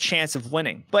actually have a chance of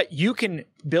winning. But you can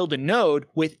build a node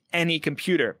with any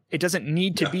computer. It doesn't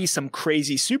need to be some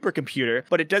crazy supercomputer,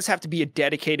 but it does have to be a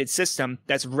dedicated system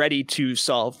that's ready to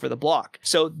solve for the block.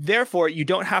 So therefore, you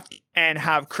don't have to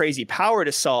have crazy power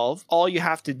to solve. All you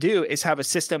have to do is have a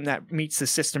system that meets the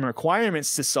system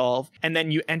requirements to solve, and then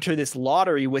you enter this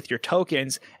lottery with your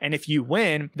tokens, and if you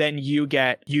win, then you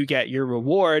get your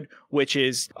reward, which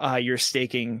is your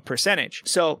staking percentage.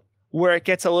 So where it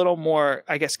gets a little more,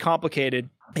 I guess, complicated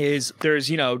is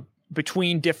there's,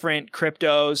 between different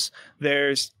cryptos,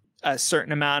 there's a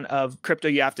certain amount of crypto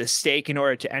you have to stake in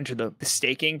order to enter the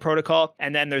staking protocol.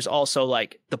 And then there's also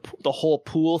like the whole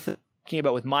pool talking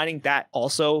about with mining, that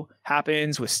also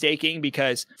happens with staking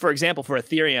because, for example, for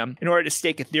Ethereum, in order to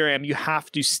stake Ethereum, you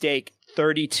have to stake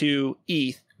 32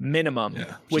 ETH minimum,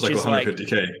 which is like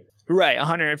 150K. Right,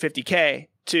 150K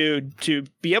to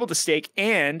be able to stake.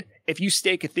 And if you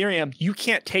stake Ethereum, you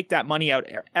can't take that money out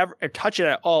or touch it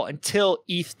at all until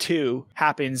ETH2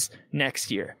 happens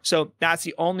next year. So that's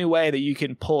the only way that you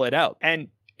can pull it out. And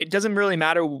it doesn't really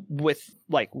matter with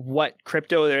like what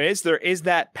crypto there is. There is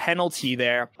that penalty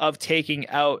there of taking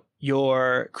out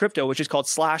your crypto, which is called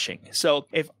slashing. So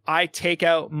if I take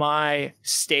out my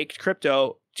staked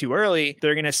crypto too early,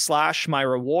 they're going to slash my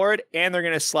reward and they're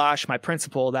going to slash my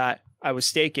principal that I was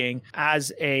staking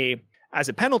as a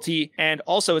penalty. And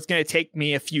also it's going to take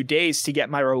me a few days to get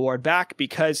my reward back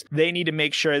because they need to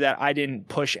make sure that I didn't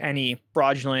push any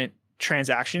fraudulent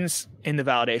transactions in the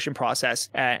validation process,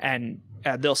 and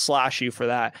they'll slash you for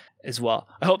that as well.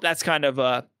 I hope that's kind of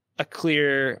a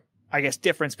clear, I guess,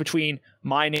 difference between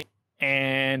mining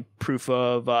and proof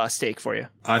of stake for you.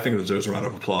 I think it deserves a round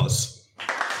of applause.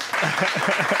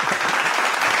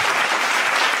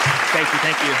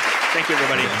 Thank you,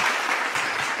 everybody.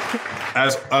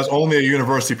 As only a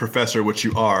university professor, which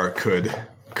you are, could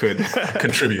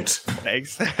contribute.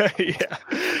 Thanks. Yeah.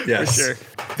 Yes. For sure.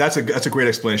 That's a great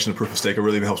explanation of proof of stake. It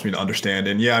really helps me to understand.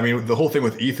 And yeah, I mean, the whole thing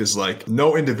with ETH is like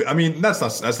no individual. I mean, that's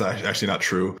not actually not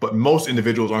true. But most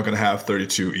individuals aren't going to have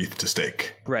 32 ETH to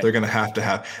stake. Right. They're going to have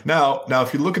now.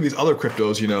 If you look at these other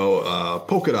cryptos,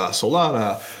 Polkadot,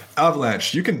 Solana,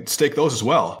 Avalanche, you can stake those as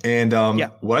well. And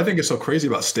what I think is so crazy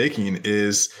about staking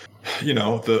is,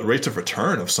 the rates of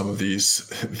return of some of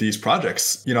these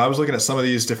projects. I was looking at some of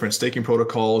these different staking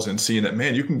protocols and seeing that,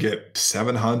 man, you can get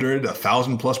 700,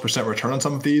 1,000+% return on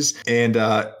some of these. And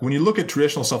when you look at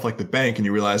traditional stuff like the bank and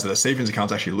you realize that a savings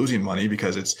account is actually losing money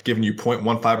because it's giving you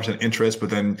 0.15% interest, but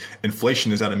then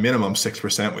inflation is at a minimum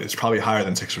 6%. It's probably higher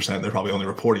than 6%. They're probably only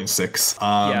reporting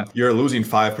 6%. You're losing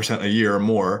 5% a year or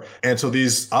more. And so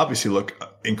these obviously look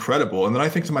incredible. And then I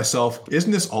think to myself,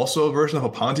 isn't this also a version of a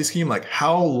Ponzi scheme? Like,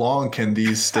 how long can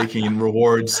these staking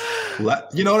rewards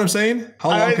you know what I'm saying?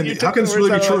 How can this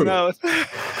really be true?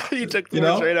 You took the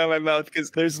words right out of my mouth,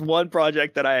 because there's one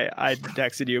project that I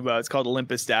texted you about. It's called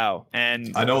Olympus DAO.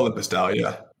 And I know Olympus DAO,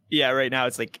 yeah. Yeah, right now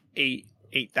it's like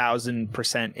 8,000%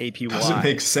 APY. Doesn't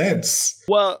make sense.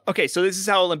 Well, okay, so this is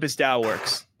how Olympus DAO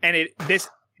works. And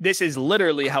this is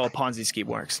literally how a Ponzi scheme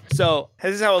works. So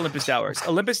this is how Olympus DAO works.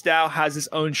 Olympus DAO has its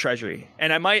own treasury.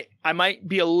 And I might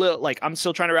be a little, like, I'm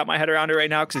still trying to wrap my head around it right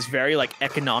now because it's very, like,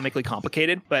 economically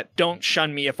complicated. But don't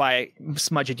shun me if I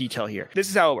smudge a detail here. This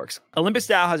is how it works. Olympus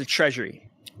DAO has a treasury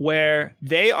where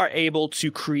they are able to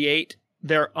create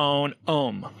their own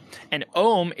ohm. And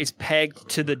ohm is pegged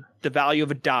to the value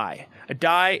of a DAI. A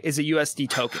DAI is a USD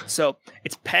token. So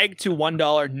it's pegged to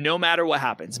 $1 no matter what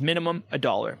happens, minimum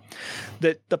 $1.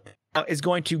 The is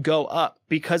going to go up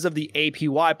because of the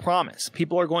APY promise.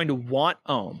 People are going to want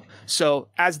ohm. So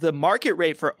as the market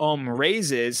rate for ohm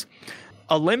raises,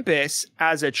 Olympus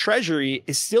as a treasury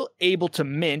is still able to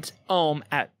mint ohm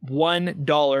at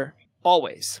 $1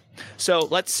 always. So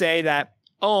let's say that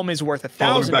ohm is worth $1,000.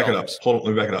 Let me back it up. Let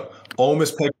me back it up. Ohm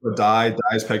is pegged to a DAI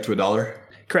is pegged to $1?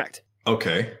 Correct.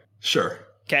 Okay, sure.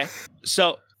 Okay.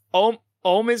 So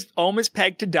ohm is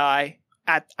pegged to DAI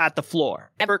at the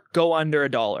floor. Never go under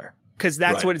 $1 because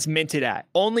that's what it's minted at.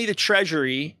 Only the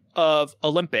treasury of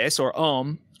Olympus or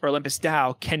ohm or Olympus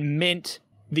DAO can mint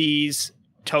these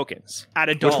tokens at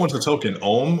 $1. Which one's the token,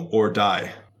 ohm or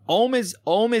DAI? Ohm is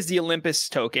the Olympus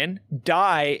token.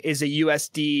 DAI is a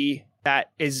USD that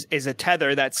is a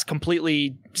tether that's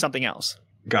completely something else.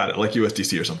 Got it, like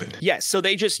USDC or something. Yes, so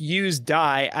they just use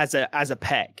DAI as a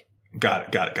peg.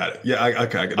 Got it. Yeah,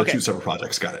 okay. They're two separate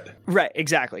projects. Got it. Right,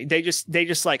 exactly. They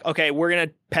just like, okay, we're going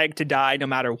to peg to DAI no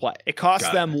matter what. It costs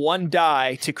them one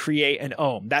DAI to create an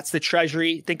ohm. That's the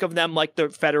treasury. Think of them like the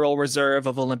Federal Reserve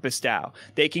of Olympus DAO.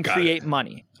 They can create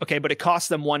money, okay, but it costs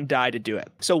them one DAI to do it.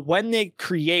 So when they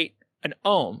create an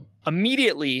ohm,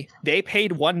 immediately they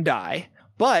paid one DAI,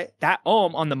 but that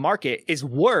ohm on the market is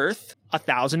worth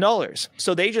 $1,000.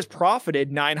 So they just profited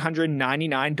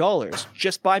 $999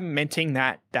 just by minting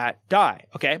that DAI.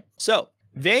 Okay. So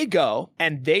they go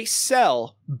and they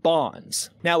sell bonds.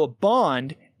 Now a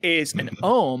bond is an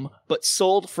ohm, but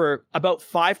sold for about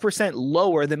 5%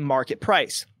 lower than market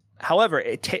price. However,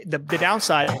 the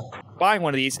downside of buying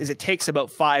one of these is it takes about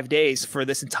 5 days for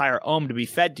this entire ohm to be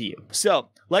fed to you. So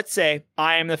let's say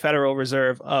I am the Federal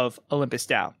Reserve of Olympus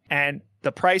DAO and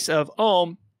the price of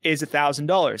ohm is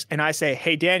 $1,000. And I say,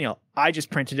 hey, Daniel, I just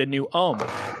printed a new ohm,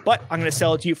 but I'm going to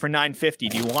sell it to you for $950.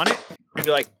 Do you want it? And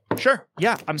you're like, sure.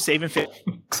 Yeah, I'm saving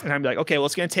 $50. And I'm like, okay, well,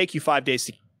 it's going to take you 5 days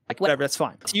to whatever. That's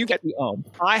fine. So you get the ohm.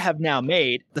 I have now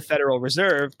made the Federal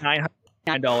Reserve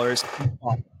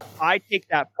 $900. I take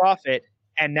that profit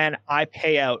and then I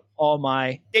pay out all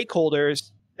my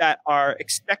stakeholders that are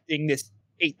expecting this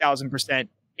 8,000%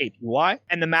 APY.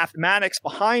 And the mathematics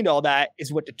behind all that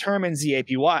is what determines the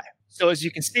APY. So as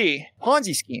you can see,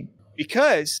 Ponzi scheme,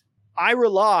 because I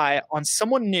rely on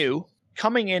someone new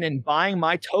coming in and buying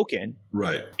my token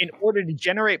in order to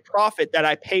generate profit that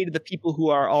I pay to the people who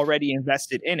are already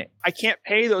invested in it. I can't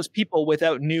pay those people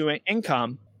without new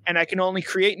income, and I can only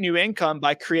create new income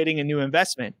by creating a new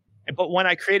investment. But when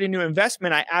I create a new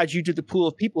investment, I add you to the pool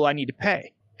of people I need to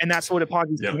pay. And that's what a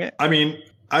Ponzi scheme is. I mean,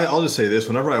 I'll just say this.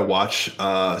 Whenever I watch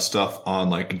stuff on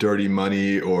like Dirty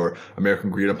Money or American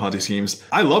Greed and Ponzi schemes,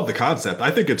 I love the concept.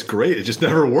 I think it's great. It just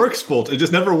never works It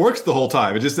just never works the whole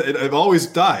time. It always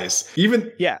dies.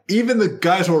 Even the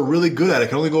guys who are really good at it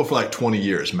can only go for like 20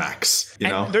 years max. You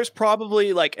know, there's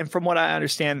probably like, and from what I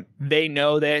understand, they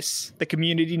know this. The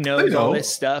community knows all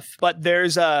this stuff. But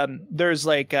there's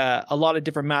like a lot of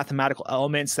different mathematical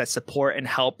elements that support and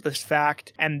help this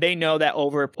fact, and they know that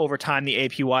over time the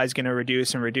APY is going to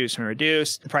reduce.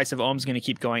 The price of ohm is going to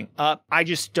keep going up. I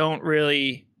just don't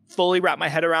really fully wrap my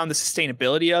head around the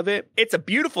sustainability of it. It's a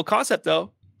beautiful concept,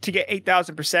 though, to get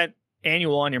 8,000%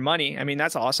 annual on your money. I mean,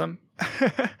 that's awesome.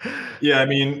 Yeah, I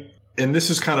mean, and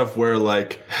this is kind of where,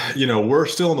 like, you know, we're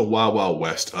still in the wild, wild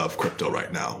west of crypto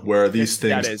right now, where these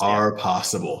things are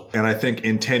possible. And I think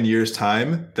in 10 years'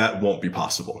 time, that won't be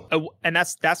possible. And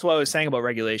that's what I was saying about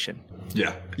regulation.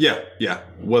 Yeah.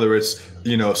 Whether it's,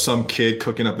 you know, some kid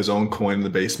cooking up his own coin in the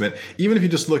basement, even if you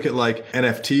just look at like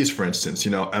NFTs, for instance,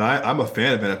 you know, and I'm a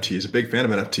fan of NFTs, a big fan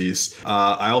of NFTs.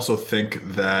 I also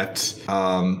think that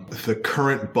the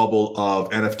current bubble of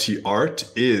NFT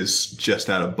art is just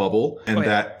that, a bubble, and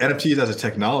that NFTs as a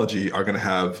technology are going to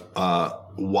have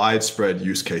widespread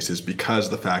use cases because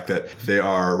of the fact that they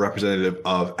are representative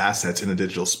of assets in the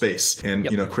digital space. And,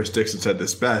 you know, Chris Dixon said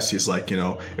this best. He's like, you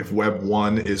know, if Web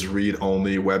 1 is read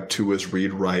only, Web 2 is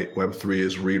read write, Web 3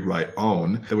 is read write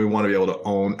own, then we want to be able to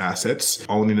own assets.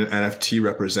 Owning an NFT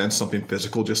represents something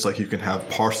physical, just like you can have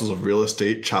parcels of real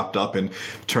estate chopped up and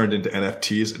turned into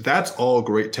NFTs. That's all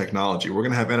great technology. We're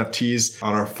going to have NFTs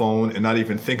on our phone and not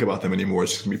even think about them anymore.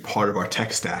 It's just going to be part of our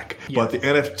tech stack. But the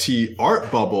NFT art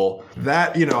bubble,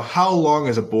 that, you know, how long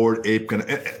is a Bored Ape going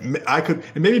to,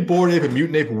 and maybe Bored Ape and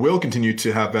Mutant Ape will continue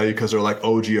to have value because they're like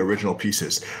OG original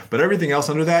pieces. But everything else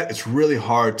under that, it's really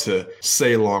hard to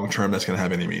say long-term that's going to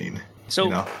have any meaning.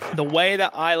 So the way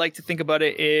that I like to think about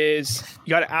it is you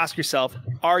got to ask yourself,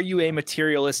 are you a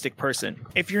materialistic person?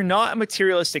 If you're not a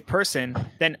materialistic person,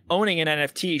 then owning an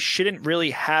NFT shouldn't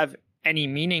really have any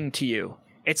meaning to you.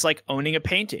 It's like owning a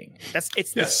painting.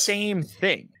 It's the same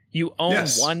thing. You own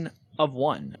one of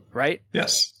one, right?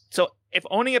 Yes. So if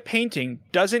owning a painting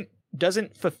doesn't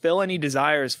fulfill any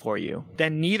desires for you,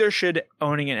 then neither should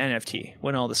owning an NFT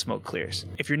when all the smoke clears.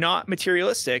 If you're not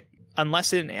materialistic,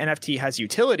 unless an NFT has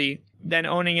utility, then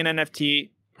owning an NFT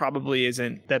probably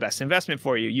isn't the best investment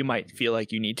for you. You might feel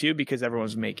like you need to because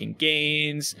everyone's making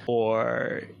gains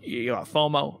or you got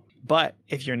FOMO. But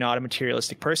if you're not a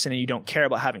materialistic person and you don't care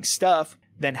about having stuff,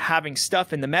 then having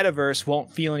stuff in the metaverse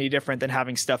won't feel any different than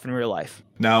having stuff in real life.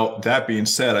 Now, that being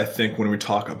said, I think when we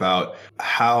talk about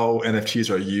how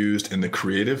NFTs are used in the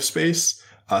creative space,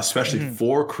 especially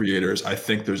for creators, I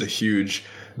think there's a huge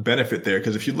benefit there.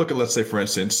 Because if you look at, let's say, for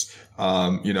instance,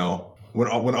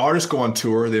 when artists go on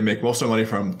tour, they make most of their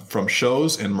money from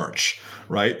shows and merch,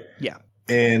 right? Yeah.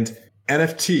 And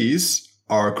NFTs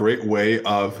are a great way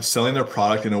of selling their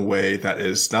product in a way that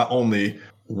is not only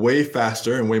way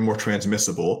faster and way more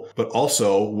transmissible, but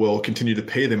also will continue to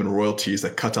pay them in royalties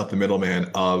that cuts out the middleman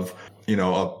of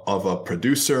a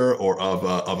producer or of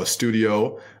a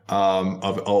studio,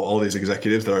 of all these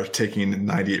executives that are taking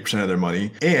 98% of their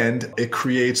money. And it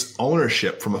creates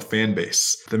ownership from a fan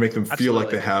base that make them feel like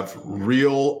they have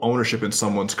real ownership in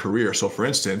someone's career. So for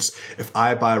instance, if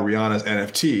I buy Rihanna's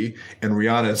NFT and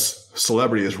Rihanna's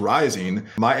celebrity is rising,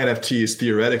 my NFT is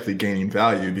theoretically gaining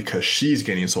value because she's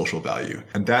gaining social value.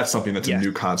 And that's something that's a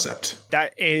new concept.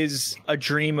 That is a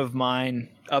dream of mine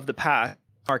of the past.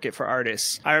 Market for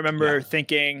artists. I remember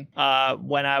thinking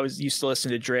when I used to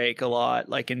listen to Drake a lot,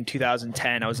 like in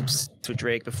 2010, I was obsessed with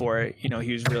Drake before,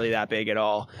 he was really that big at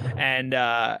all. And,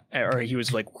 or he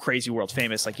was like crazy world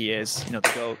famous like he is, the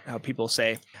GOAT, how people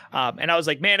say. And I was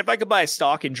like, man, if I could buy a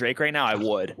stock in Drake right now, I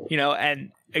would,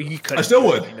 and you could. I still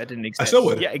would. That didn't exist. I still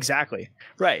would. Yeah, exactly.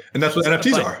 Right. And that's what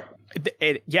NFTs are.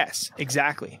 Yes,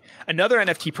 exactly. Another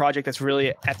NFT project that's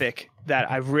really epic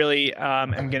that I really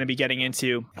am going to be getting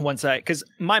into because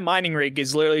my mining rig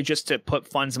is literally just to put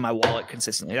funds in my wallet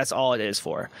consistently. That's all it is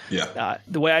for. Yeah.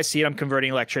 The way I see it, I'm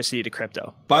converting electricity to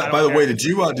crypto. By the way, did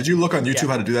you look on YouTube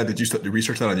how to do that? Did you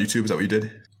research that on YouTube? Is that what you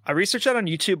did? I researched that on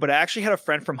YouTube, but I actually had a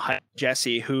friend from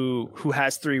Jesse who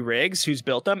has 3 rigs, who's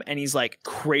built them, and he's like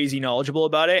crazy knowledgeable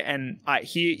about it. And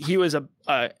he was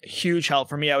a huge help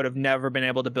for me. I would have never been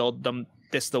able to build them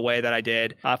the way that I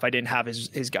did if I didn't have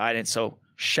his guidance. So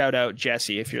shout out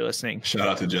Jesse if you're listening. Shout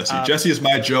out to Jesse. Jesse is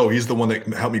my Joe. He's the one that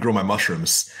helped me grow my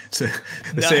mushrooms. So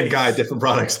the same guy, different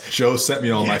products. Joe sent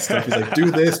me all my stuff. He's like,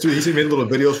 do this. He made little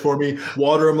videos for me.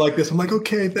 Water them like this. I'm like,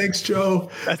 okay, thanks, Joe.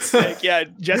 That's sick. Yeah,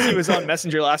 Jesse was on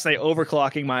Messenger last night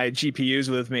overclocking my GPUs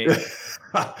with me.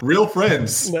 Real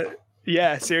friends.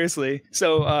 Yeah, seriously.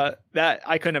 So that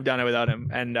I couldn't have done it without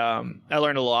him. And I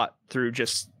learned a lot through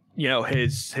just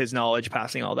his knowledge,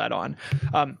 passing all that on.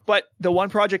 But the one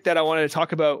project that I wanted to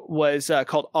talk about was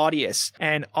called Audius.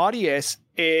 And Audius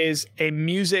is a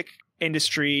music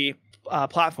industry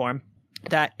platform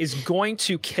that is going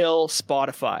to kill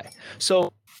Spotify.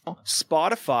 So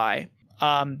Spotify,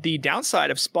 the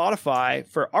downside of Spotify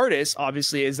for artists,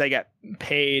 obviously, is they get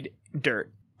paid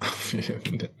dirt. It's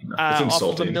off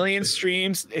of 1 million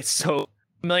streams. A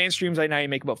million streams right now, you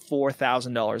make about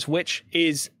 $4,000, which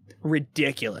is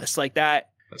ridiculous. Like that's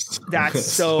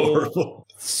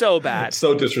so bad.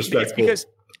 So disrespectful. Because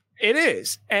it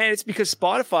is. And it's because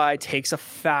Spotify takes a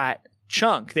fat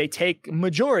chunk. They take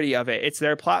majority of it. It's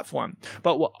their platform.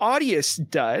 But what Audius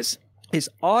does is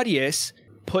Audius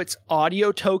puts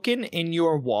audio token in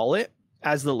your wallet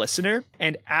as the listener.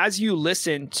 And as you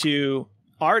listen to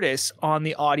artists on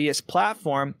the Audius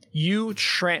platform, you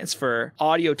transfer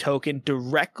audio token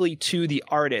directly to the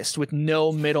artist with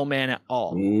no middleman at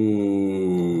all.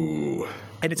 Ooh.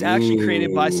 And it's actually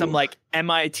created by some like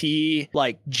MIT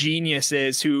like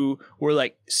geniuses who were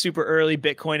like super early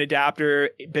Bitcoin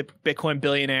Bitcoin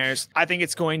billionaires. I think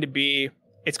it's going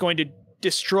to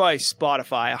destroy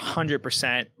Spotify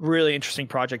 100%. Really interesting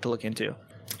project to look into.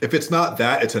 If it's not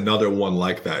that, it's another one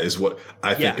like that is what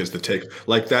I think is the take.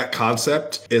 Like that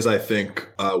concept is, I think,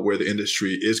 where the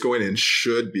industry is going and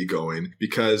should be going.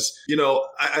 Because,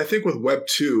 I think with Web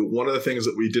 2, one of the things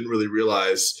that we didn't really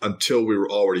realize until we were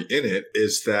already in it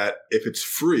is that if it's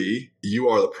free, you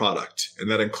are the product. And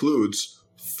that includes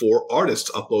for artists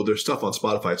to upload their stuff on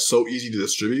Spotify. It's so easy to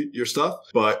distribute your stuff,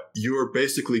 but you're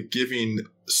basically giving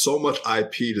so much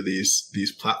IP to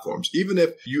these platforms. Even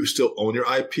if you still own your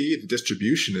IP, the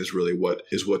distribution is really what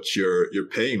you're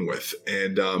paying with.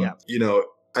 And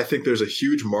I think there's a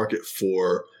huge market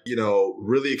for,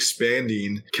 really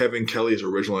expanding Kevin Kelly's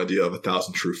original idea of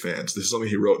 1,000 true fans. This is something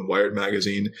he wrote in Wired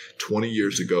magazine 20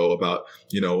 years ago about,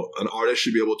 an artist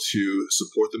should be able to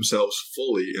support themselves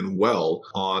fully and well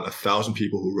on 1,000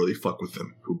 people who really fuck with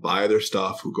them, who buy their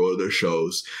stuff, who go to their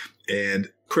shows. And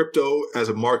crypto as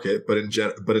a market, but in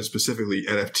specifically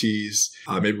NFTs,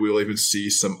 maybe we'll even see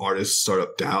some artists start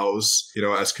up DAOs,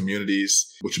 as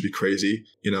communities, which would be crazy.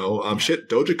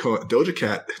 Doja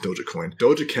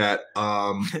Cat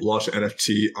launched an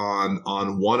NFT on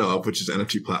OneUp, which is an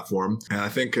NFT platform, and I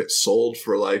think it sold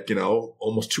for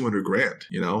almost 200 grand.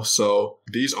 So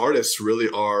these artists really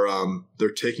are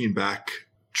they're taking back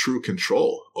true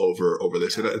control over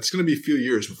this. And it's going to be a few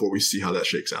years before we see how that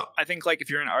shakes out. I think if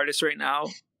you're an artist right now,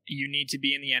 you need to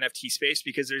be in the NFT space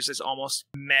because there's this almost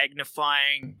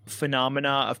magnifying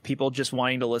phenomena of people just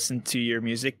wanting to listen to your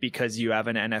music because you have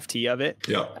an NFT of it.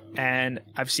 Yeah. And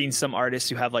I've seen some artists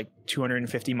who have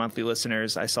 250 monthly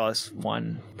listeners. I saw this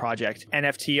one project,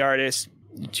 NFT artist,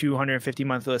 250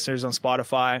 monthly listeners on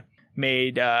Spotify.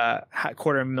 Made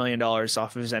 $250,000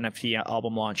 off of his NFT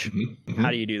album launch. Mm-hmm, mm-hmm.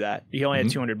 How do you do that? He only had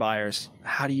 200 buyers.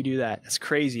 How do you do that? That's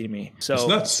crazy to me. So it's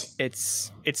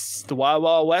nuts. It's the wild,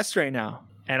 wild west right now.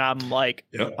 And I'm I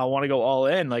want to go all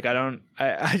in.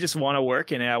 I just want to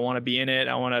work in it. I want to be in it.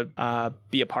 I want to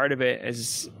be a part of it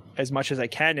as much as I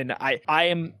can. And I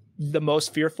am the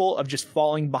most fearful of just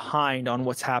falling behind on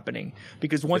what's happening,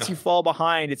 because once you fall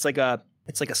behind, it's like a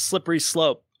slippery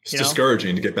slope. It's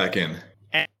discouraging to get back in.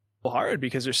 Hard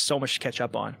because there's so much to catch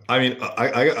up on. I mean,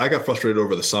 I got frustrated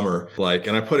over the summer,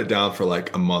 and I put it down for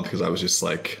a month because I was just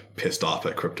pissed off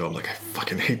at crypto. I'm I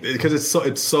fucking hate it because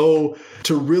it's so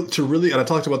to really, and I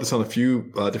talked about this on a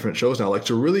few different shows now.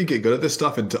 To really get good at this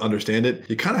stuff and to understand it,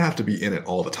 you kind of have to be in it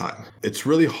all the time. It's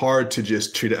really hard to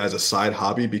just treat it as a side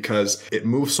hobby because it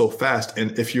moves so fast.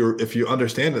 And if you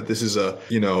understand that this is a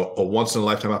once in a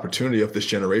lifetime opportunity of this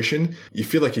generation, you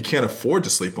feel like you can't afford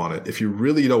to sleep on it if you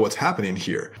really know what's happening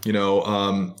here.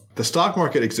 The stock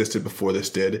market existed before this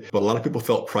did, but a lot of people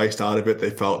felt priced out of it. They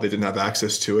felt they didn't have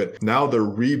access to it. Now they're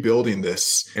rebuilding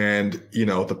this. And,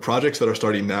 the projects that are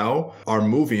starting now are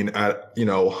moving at,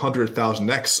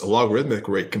 100,000x a logarithmic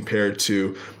rate compared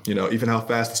to, even how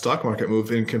fast the stock market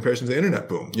moved in comparison to the internet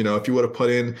boom. If you would have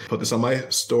put this on my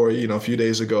story, a few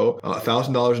days ago,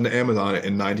 $1,000 into Amazon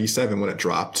in 97 when it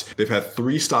dropped. They've had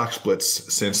 3 stock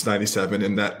splits since 97,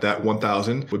 and that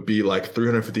 1,000 would be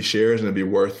 350 shares and it'd be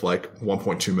worth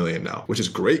 1.2 million now, which is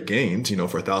great gains, for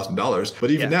 $1,000.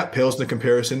 But even that pales in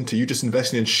comparison to you just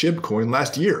investing in SHIB coin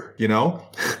last year.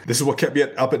 This is what kept me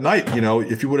up at night.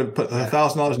 If you would have put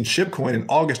 $1,000 in SHIB coin in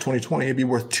August 2020, it'd be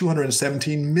worth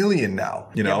 217 million now.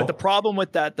 Yeah, but the problem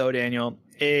with that though, Daniel,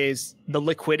 is the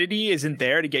liquidity isn't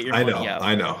there to get your money out.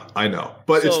 I know.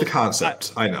 But it's the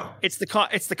concept. I know. It's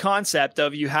the concept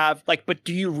of you have but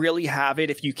do you really have it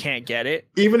if you can't get it?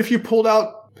 Even if you pulled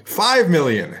out 5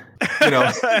 million,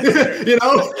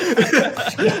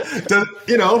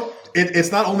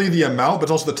 it's not only the amount, but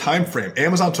it's also the time frame.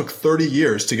 Amazon took 30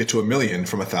 years to get to 1 million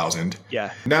from 1,000.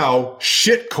 Yeah. Now,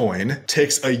 shitcoin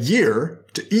takes a year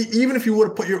to even if you would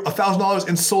have put your $1,000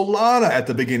 in Solana at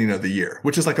the beginning of the year,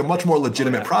 which is a much more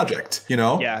legitimate project,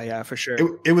 Yeah, for sure.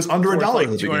 It was under $1 at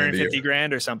the beginning of the year. 250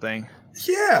 grand or something.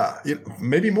 Yeah,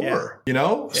 maybe more,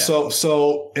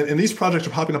 So, and these projects are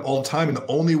popping up all the time. And the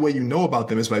only way you know about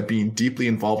them is by being deeply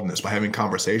involved in this, by having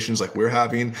conversations like we're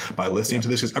having, by listening to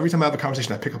this. Because every time I have a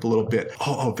conversation, I pick up a little bit.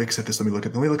 Oh, Vic said this. Let me look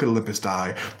at Olympus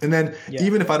Die. And then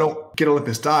even if I don't get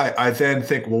Olympus Die, I then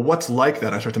think, well, what's like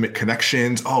that? I start to make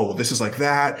connections. Oh, well, this is like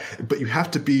that. But you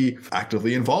have to be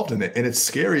actively involved in it. And it's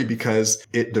scary because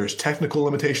there's technical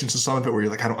limitations to some of it where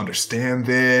you're I don't understand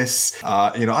this.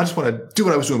 I just want to do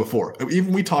what I was doing before.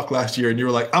 Even we talked last year and you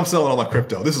were like, I'm selling all my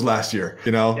crypto. This is last year,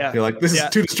 You're like, this is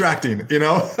too distracting,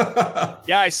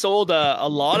 Yeah, I sold a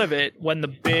lot of it when the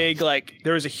big,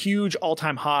 there was a huge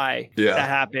all-time high that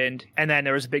happened. And then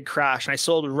there was a big crash and I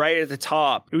sold right at the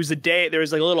top. It was the day, there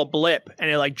was a little blip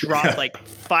and it dropped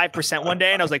 5% one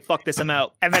day. And I was like, fuck this, I'm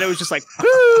out. And then it was just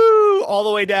whoo, all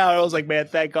the way down. I was like, man,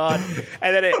 thank God.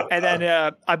 And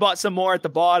then I bought some more at the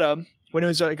bottom when it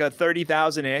was a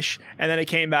 30,000 ish. And then it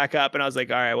came back up and I was like,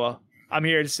 all right, well, I'm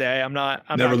here to stay. I'm not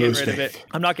getting rid of it.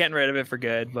 I'm not getting rid of it for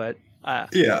good, but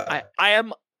I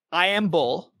am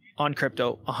bull on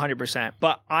crypto 100%,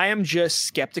 but I am just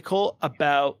skeptical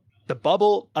about the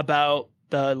bubble, about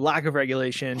the lack of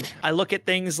regulation. I look at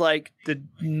things like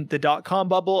the .com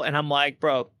bubble and I'm like,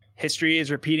 bro, history is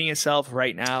repeating itself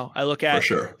right now. I look at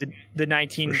the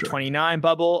 1929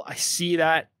 bubble. I see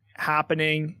that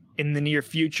happening in the near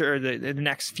future, the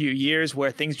next few years,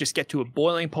 where things just get to a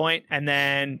boiling point and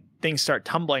then things start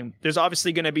tumbling. There's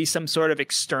obviously going to be some sort of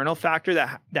external factor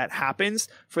that happens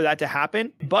for that to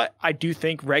happen. But I do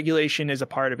think regulation is a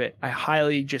part of it. I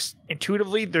highly just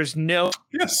intuitively, there's no,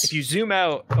 Yes. if you zoom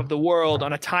out of the world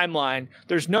on a timeline,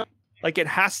 there's no, like it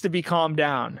has to be calmed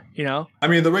down, you know? I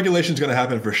mean, the regulation is going to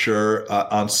happen for sure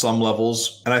on some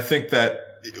levels. And I think that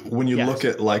when you look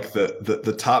at like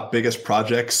the top biggest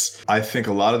projects, I think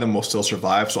a lot of them will still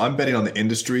survive. So I'm betting on the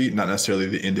industry, not necessarily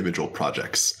the individual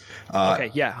projects.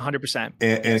 Okay, yeah, 100%.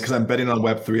 And because I'm betting on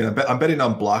Web3 and I'm betting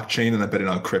on blockchain and I'm betting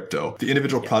on crypto. The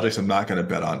individual projects I'm not going to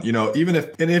bet on. You know,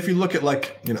 if you look at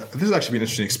like, you know, this is actually an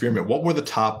interesting experiment. What were the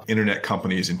top internet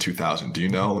companies in 2000? Do you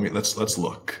know? Let's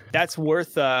look. That's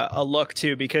worth a look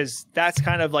too, because that's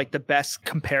kind of like the best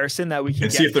comparison that we can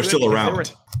and get see if they're still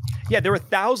around. There were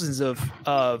thousands of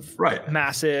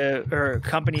massive or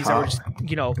companies that were just,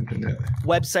 you know,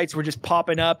 websites were just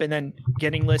popping up and then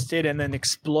getting listed and then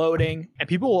exploding. And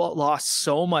people lost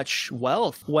so much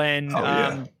wealth when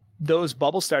those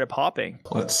bubbles started popping.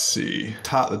 Let's see.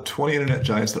 The 20 internet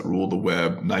giants that ruled the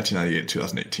web, 1998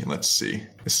 2018. Let's see.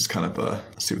 This is kind of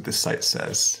let's see what this site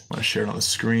says. I want to share it on the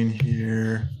screen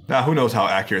here. Now, who knows how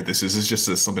accurate this is? It's just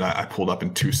something I pulled up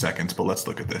in 2 seconds, but let's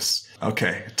look at this.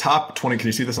 Okay, top 20. Can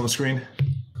you see this on the screen?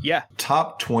 Yeah.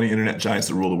 Top 20 internet giants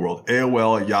that rule the world.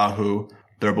 AOL, Yahoo,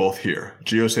 they're both here.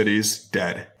 GeoCities,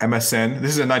 dead. MSN, this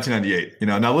is in 1998. You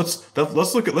know, now let's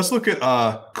look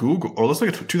at Google, or let's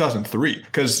look at 2003,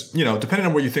 because you know, depending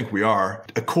on where you think we are,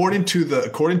 according to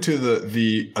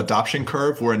the adoption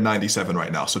curve, we're in 97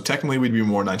 right now. So technically, we'd be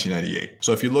more 1998.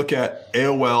 So if you look at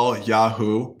AOL,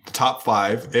 Yahoo, the top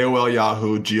 5, AOL,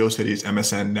 Yahoo, GeoCities,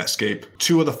 MSN, Netscape,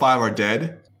 2 of the 5 are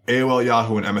dead. AOL,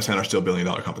 Yahoo, and MSN are still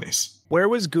billion-dollar companies. Where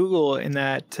was Google in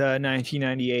that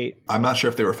 1998? I'm not sure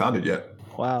if they were founded yet.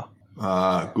 Wow.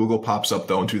 Google pops up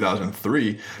though in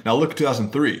 2003. Now look at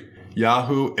 2003.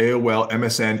 Yahoo, AOL,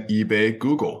 MSN, eBay,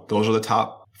 Google. Those are the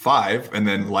top 5. And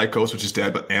then Lycos, which is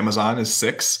dead, but Amazon is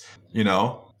 6. You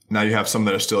know, now you have some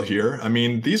that are still here. I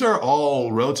mean, these are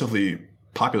all relatively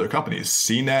popular companies.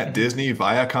 CNET, Disney,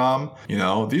 Viacom. You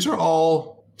know, these are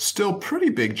all still pretty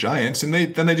big giants. And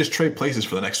they just trade places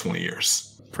for the next 20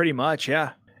 years. Pretty much,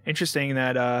 yeah. Interesting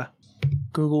that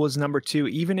Google was number 2,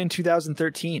 even in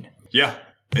 2013. Yeah.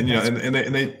 And, you know, and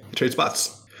they trade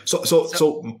spots.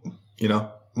 So, you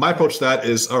know, my approach to that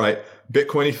is, all right,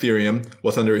 Bitcoin, Ethereum,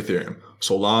 what's under Ethereum?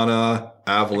 Solana,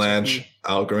 Avalanche,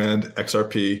 Algorand,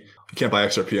 XRP. You can't buy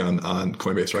XRP on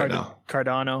Coinbase right now.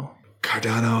 Cardano,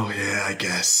 yeah,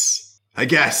 I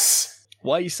guess.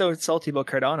 Why are you so salty about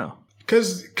Cardano?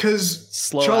 Because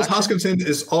Charles Hoskinson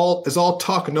is all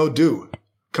talk, no do.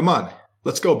 Come on,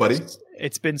 let's go, buddy.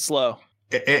 It's been slow.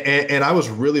 And I was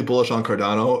really bullish on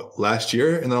Cardano last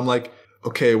year. And then I'm like,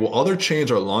 okay, well, other chains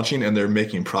are launching and they're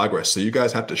making progress. So you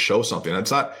guys have to show something.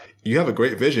 It's not, you have a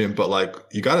great vision, but like,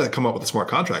 you got to come up with the smart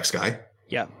contracts, guy.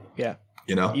 Yeah.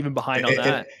 You know, even behind on that.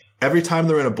 And every time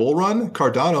they're in a bull run,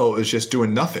 Cardano is just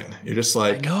doing nothing. You're just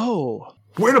like, no,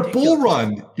 we're in a bull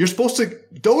run. You're supposed to,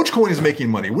 Dogecoin is making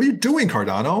money. What are you doing,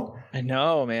 Cardano? I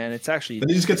know, man. It's actually. Then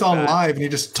he just gets on live and he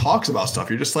just talks about stuff.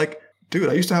 You're just like, dude,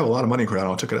 I used to have a lot of money in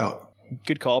Cardano. I took it out.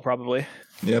 Good call, probably.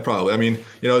 Yeah, probably. I mean,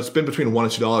 you know, it's been between $1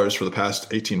 and $2 for the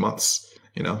past 18 months,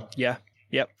 you know? Yeah.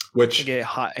 Yep. Which hit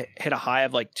a high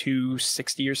of like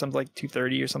 260 or something, like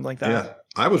 230 or something like that. Yeah.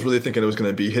 I was really thinking it was going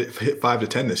to be hit 5 to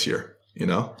 10 this year, you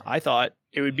know? I thought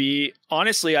it would be,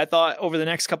 honestly, I thought over the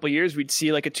next couple of years, we'd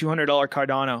see like a $200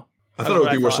 Cardano. I thought it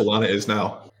would be where Solana is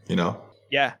now, you know?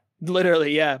 Yeah,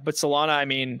 literally. Yeah. But Solana, I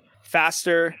mean,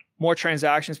 faster, more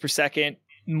transactions per second,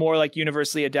 more like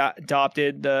universally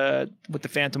adopted with the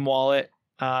Phantom wallet.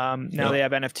 Now they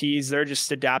have NFTs. They're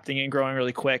just adapting and growing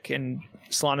really quick. And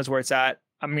Solana's where it's at.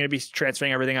 I'm going to be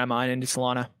transferring everything I mine into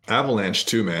Solana. Avalanche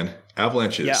too, man.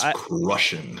 Avalanche is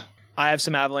crushing. I have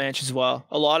some Avalanche as well.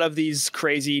 A lot of these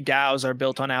crazy DAOs are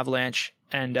built on Avalanche.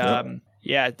 And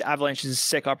Avalanche is a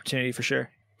sick opportunity for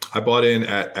sure. I bought in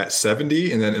at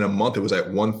 70 and then in a month it was at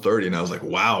 130 and I was like,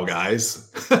 wow,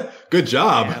 guys, good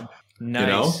job. Damn. Nice. You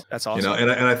know, that's awesome. You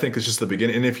know, and I think it's just the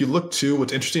beginning. And if you look too,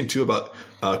 what's interesting too about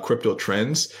crypto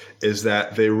trends is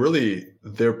that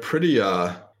they're pretty,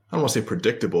 I don't want to say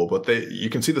predictable, but you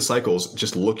can see the cycles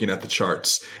just looking at the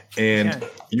charts, and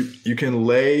you can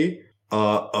lay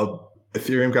a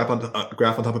Ethereum graph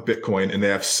on top of Bitcoin, and they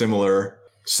have similar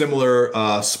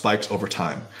spikes over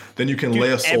time. Then you can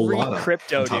lay a Solana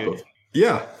crypto, on top of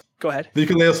Go ahead. Then you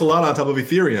can lay a Solana on top of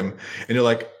Ethereum, and you're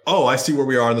like, oh, I see where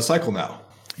we are in the cycle now.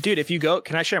 Dude, if you go,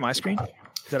 can I share my screen?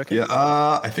 Is that okay? Yeah,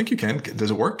 I think you can. Does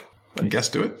it work? Can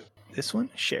guests do it? This one?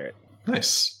 Share it.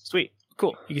 Nice. Sweet.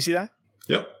 Cool. You can see that?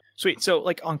 Yep. Sweet. So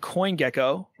like on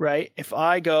CoinGecko, right? If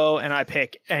I go and I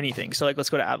pick anything, so like let's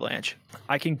go to Avalanche.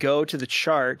 I can go to the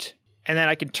chart and then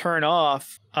I can turn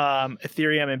off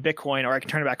Ethereum and Bitcoin, or I can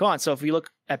turn it back on. So if we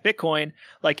look at Bitcoin,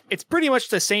 like it's pretty much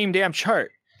the same damn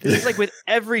chart. It's like with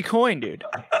every coin, dude.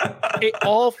 It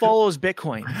all follows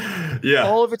Bitcoin. Yeah.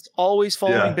 All of it's always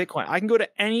following Bitcoin. I can go to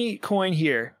any coin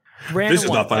here. This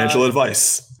is not financial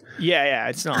advice. Yeah,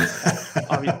 it's not.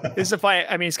 This is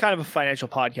it's kind of a financial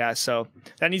podcast, so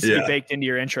that needs to be baked into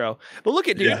your intro. But look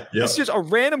at, dude, this is just a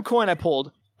random coin I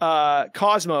pulled,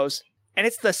 Cosmos, and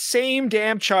it's the same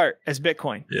damn chart as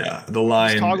Bitcoin. Yeah, the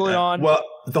line. Just toggle it on. Well,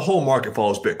 the whole market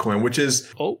follows Bitcoin, which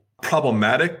is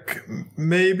problematic,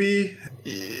 maybe.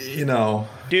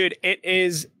 Dude, it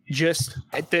is just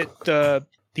the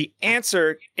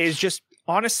answer is just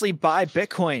honestly buy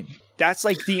Bitcoin. That's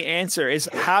like the answer is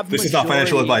have. This is not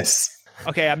financial advice.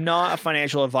 Okay, I'm not a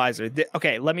financial advisor.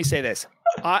 Okay, let me say this.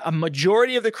 A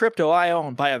majority of the crypto I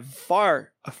own by a far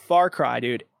cry,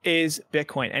 dude, is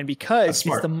Bitcoin. And because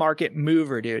it's the market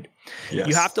mover, dude,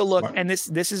 you have to look, and this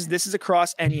is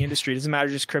across any industry. It doesn't matter,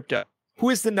 just crypto.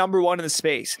 Who is the number one in the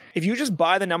space? If you just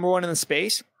buy the number one in the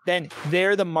space, then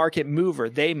they're the market mover.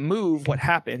 They move what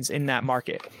happens in that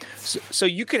market. So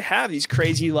you could have these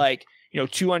crazy 200,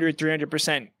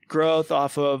 300% growth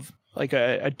off of like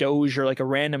a Doge or like a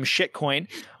random shit coin,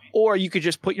 or you could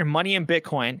just put your money in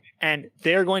Bitcoin and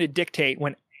they're going to dictate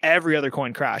when every other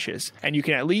coin crashes. And you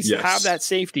can at least have that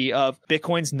safety of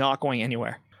Bitcoin's not going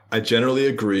anywhere. I generally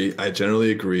agree.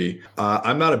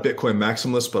 I'm not a Bitcoin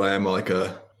maximalist, but I am like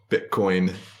a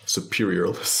Bitcoin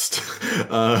superiorist.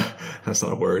 That's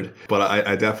not a word, but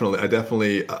I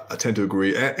definitely tend to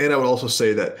agree. And I would also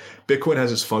say that Bitcoin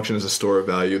has its function as a store of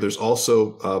value. There's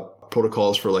also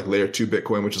protocols for like layer 2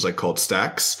 Bitcoin, which is like called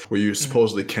stacks, where you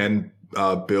supposedly can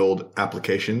build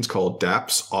applications called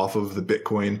dApps off of the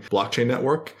Bitcoin blockchain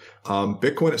network.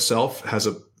 Bitcoin itself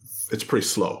it's pretty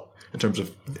slow in terms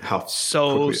of how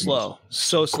so slow.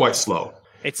 Quite slow.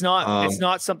 It's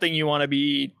not something you want to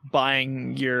be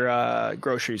buying your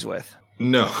groceries with.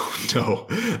 No.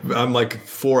 I'm like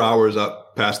 4 hours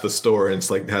up past the store and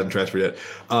it's like hasn't transferred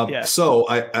yet. So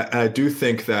I do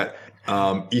think that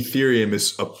Ethereum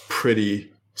is a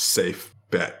pretty safe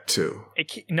bet too.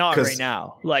 Not right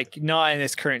now, like not in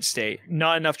its current state.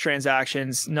 Not enough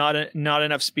transactions, not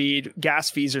enough speed. Gas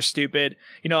fees are stupid.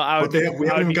 We haven't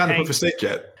even gotten to proof of stake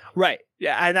yet. Right.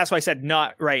 Yeah, and that's why I said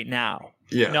not right now.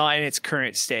 Yeah. Not in its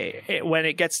current state. When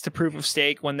it gets to proof of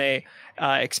stake, when they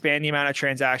expand the amount of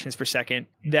transactions per second,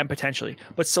 then potentially.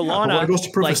 But Solana, but when it goes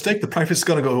to proof of stake, the price is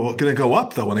going to go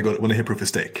up though when they hit proof of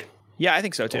stake. Yeah, I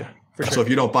think so too. For sure. So if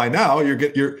you don't buy now,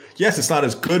 yes, it's not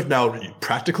as good now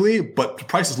practically, but the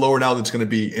price is lower now than it's going to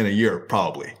be in a year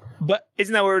probably. But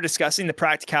isn't that what we're discussing, the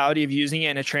practicality of using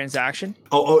it in a transaction?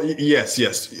 Oh yes.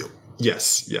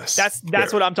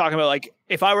 That's what I'm talking about. Like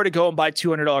if I were to go and buy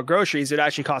 $200 groceries, it'd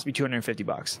actually cost me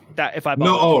 $250. That if I bought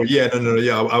no, yeah.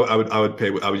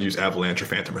 I would use Avalanche or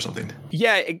Phantom or something.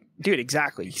 Yeah, dude,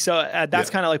 exactly. So that's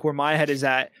kind of like where my head is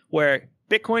at, where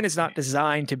Bitcoin is not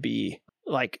designed to be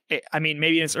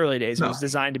maybe in its early days it was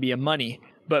designed to be a money,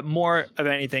 but more of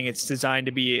anything, it's designed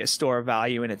to be a store of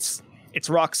value, and it's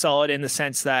rock solid in the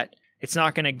sense that it's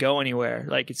not going to go anywhere.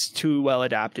 Like it's too well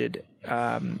adapted,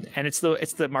 and it's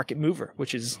the market mover,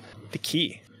 which is the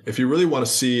key. If you really want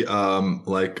to see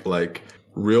like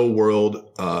real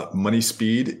world money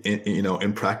speed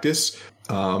in practice,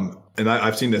 and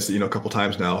I've seen this a couple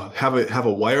times now, have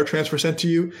a wire transfer sent to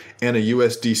you and a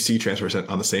USDC transfer sent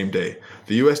on the same day.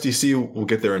 The USDC will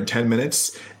get there in 10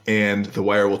 minutes and the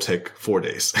wire will take 4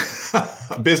 days.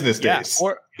 Business days.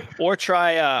 Or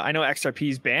try I know XRP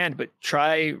is banned, but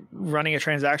try running a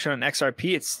transaction on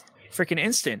XRP. It's freaking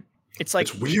instant. It's like,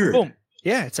 it's weird. Boom.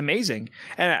 Yeah, it's amazing.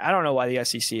 And I don't know why the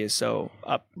SEC is so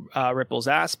up Ripple's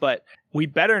ass, but we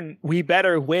better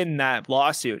win that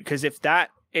lawsuit, because if that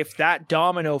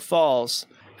domino falls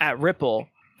at Ripple,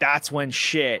 that's when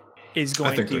shit is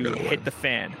going to hit the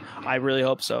fan. I really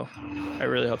hope so.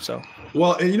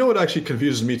 Well, and you know what actually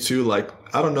confuses me too? Like,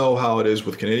 I don't know how it is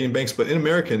with Canadian banks, but in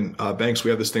American banks, we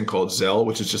have this thing called Zelle,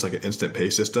 which is just like an instant pay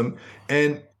system.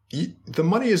 And the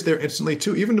money is there instantly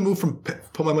too. Even to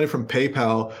put my money from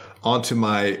PayPal into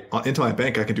my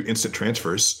bank, I can do instant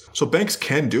transfers. So banks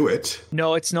can do it.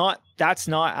 No, it's not. That's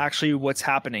not actually what's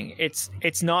happening. It's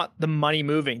not the money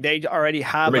moving. They already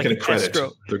have like an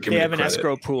escrow. They have an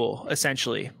escrow pool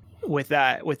essentially with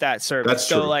that service. That's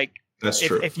true. So like, that's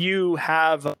true. If you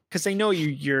have, because they know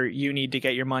you need to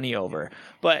get your money over,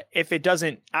 but if it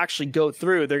doesn't actually go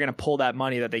through, they're going to pull that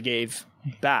money that they gave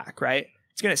back, right?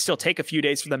 It's going to still take a few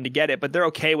days for them to get it, but they're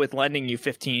okay with lending you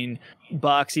 $15,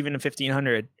 even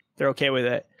 $1,500. They're okay with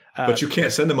it. But you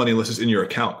can't send the money unless it's in your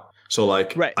account. So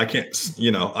like, Right. I can't,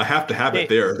 I have to have it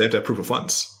there. They have to have proof of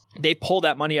funds. They pull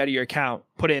that money out of your account,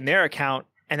 put it in their account,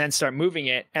 and then start moving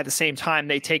it. At the same time,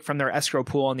 they take from their escrow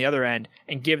pool on the other end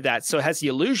and give that. So it has the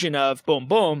illusion of boom,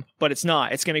 boom, but it's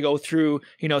not. It's going to go through,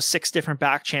 6 different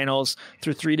back channels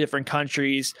through 3 different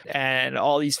countries. And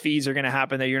all these fees are going to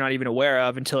happen that you're not even aware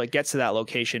of until it gets to that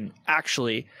location,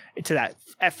 actually to that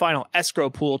final escrow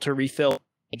pool to refill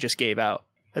it just gave out.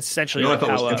 That's essentially I thought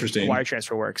how was interesting. wire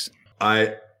transfer works.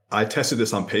 I tested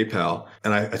this on PayPal,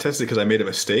 and I tested it because I made a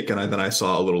mistake, and then I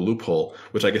saw a little loophole,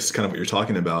 which I guess is kind of what you're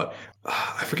talking about.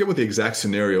 I forget what the exact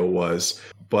scenario was,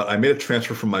 but I made a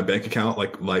transfer from my bank account,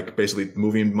 like basically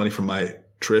moving money from my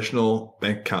traditional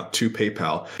bank account to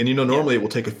PayPal. And normally it will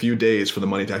take a few days for the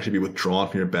money to actually be withdrawn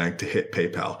from your bank to hit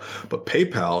PayPal. But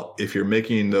PayPal, if you're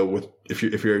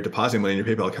if you're depositing money in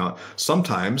your PayPal account,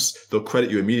 sometimes they'll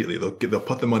credit you immediately. They'll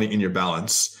put the money in your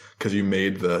balance because you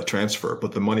made the transfer,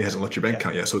 but the money hasn't left your bank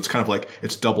account yet. So it's kind of like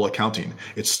it's double accounting.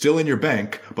 It's still in your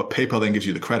bank, but PayPal then gives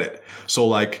you the credit. So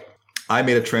like I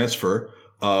made a transfer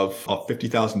of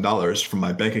 $50,000 from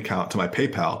my bank account to my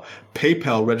PayPal.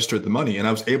 PayPal registered the money, and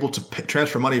I was able to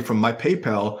transfer money from my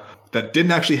PayPal that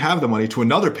didn't actually have the money to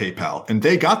another PayPal, and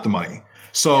they got the money.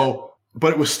 So,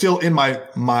 but it was still in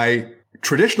my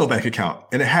traditional bank account,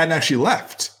 and it hadn't actually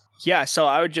left. Yeah, so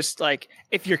I would just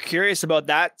if you're curious about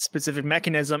that specific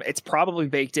mechanism, it's probably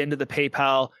baked into the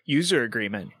PayPal user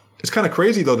agreement. It's kind of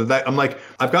crazy though that I'm like,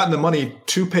 I've gotten the money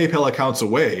 2 PayPal accounts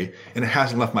away and it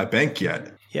hasn't left my bank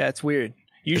yet. Yeah, it's weird.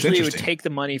 Usually it would take the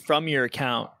money from your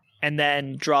account and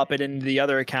then drop it into the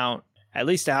other account, at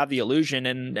least to have the illusion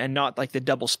and not like the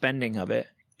double spending of it.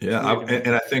 Yeah,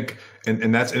 I think,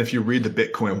 and if you read the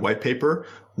Bitcoin white paper,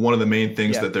 one of the main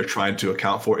things that they're trying to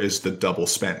account for is the double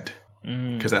spend.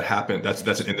 Because that happened.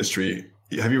 That's an industry.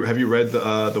 Have you read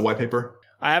the white paper?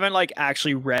 I haven't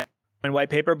actually read the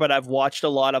white paper, but I've watched a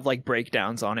lot of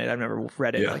breakdowns on it. I've never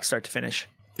read it start to finish.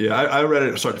 Yeah, I read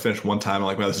it start to finish one time. I'm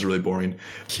like, wow, this is really boring.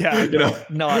 Yeah,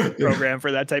 not programmed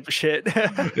for that type of shit.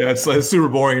 Yeah, it's super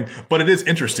boring, but it is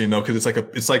interesting though because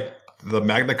it's like the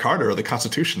Magna Carta or the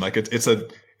Constitution. Like it's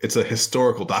a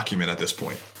historical document at this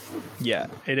point. Yeah,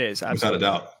 it is. Absolutely.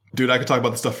 Without a doubt. Dude, I could talk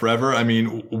about this stuff forever. I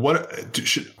mean, where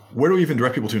do we even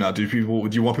direct people to now? Do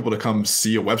you want people to come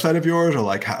see a website of yours, or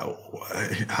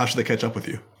how should they catch up with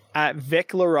you? At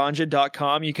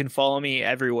viclaranja.com, you can follow me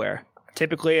everywhere.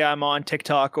 Typically, I'm on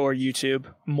TikTok or YouTube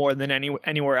more than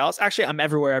anywhere else. Actually, I'm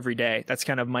everywhere every day. That's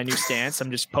kind of my new stance. I'm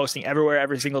just posting everywhere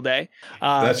every single day.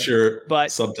 That's your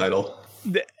subtitle.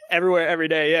 Everywhere, every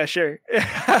day. Yeah, sure.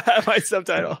 My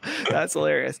subtitle. That's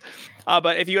hilarious.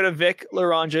 But if you go to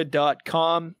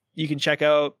viclaranja.com, you can check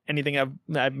out anything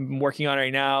I'm working on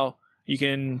right now. You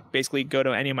can basically go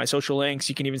to any of my social links.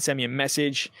 You can even send me a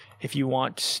message if you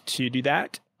want to do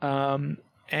that. And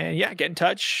get in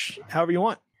touch however you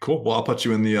want. Cool. Well, I'll put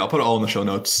it all in the show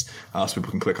notes so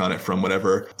people can click on it from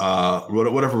whatever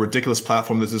ridiculous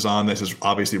platform this is on. This is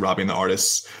obviously robbing the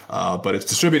artists, but it's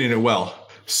distributing it well.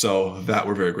 So that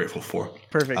we're very grateful for.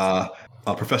 Perfect.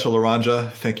 Professor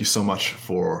Laranja, thank you so much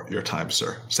for your time,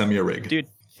 sir. Send me a rig. Dude,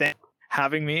 thanks for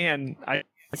having me, and I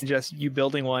suggest you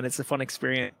building one. It's a fun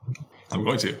experience. I'm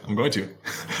going to. It's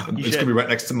going to be right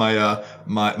next to my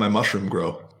my mushroom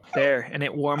grow. There, and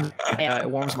it warms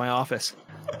my office.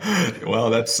 Well,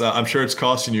 that's I'm sure it's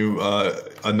costing you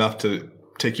enough to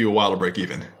take you a while to break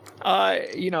even.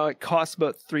 It costs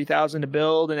about $3,000 to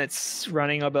build, and it's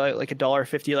running about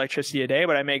 $1.50 electricity a day,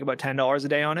 but I make about $10 a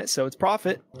day on it, so it's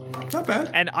profit. Not bad.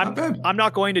 And I'm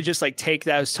not going to just take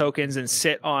those tokens and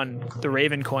sit on the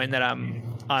Raven coin that I'm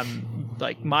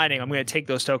mining. I'm going to take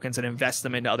those tokens and invest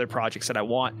them into other projects that I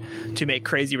want to make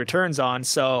crazy returns on.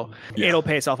 So it'll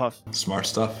pay itself off. Smart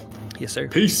stuff. Yes, sir.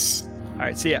 Peace. All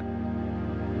right. See ya.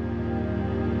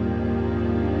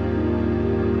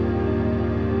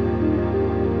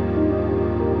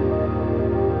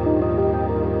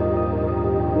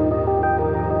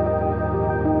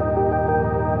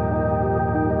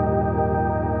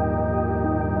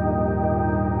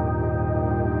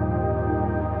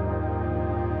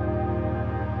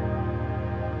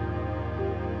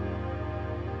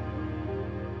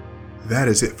 That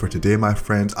is it for today, my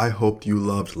friends. I hope you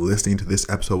loved listening to this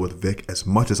episode with Vic as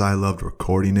much as I loved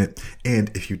recording it. And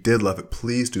if you did love it,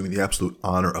 please do me the absolute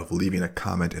honor of leaving a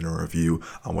comment and a review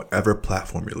on whatever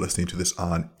platform you're listening to this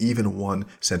on. Even one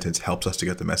sentence helps us to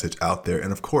get the message out there.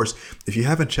 And of course, if you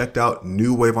haven't checked out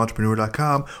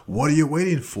newwaveentrepreneur.com, what are you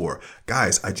waiting for?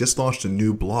 Guys, I just launched a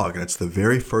new blog, and it's the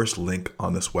very first link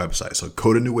on this website. So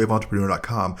go to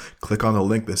newwaveentrepreneur.com, click on the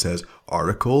link that says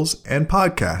articles and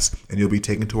podcasts, and you'll be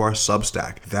taken to our Substack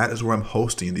Substack. That is where I'm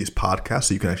hosting these podcasts,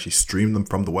 so you can actually stream them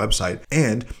from the website,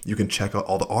 and you can check out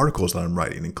all the articles that I'm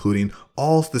writing, including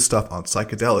all the stuff on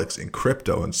psychedelics and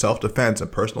crypto and self-defense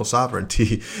and personal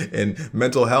sovereignty and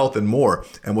mental health and more.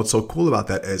 And what's so cool about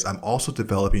that is I'm also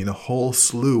developing a whole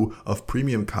slew of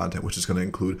premium content, which is going to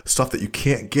include stuff that you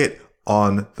can't get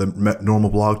on the normal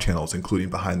blog channels, including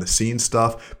behind the scenes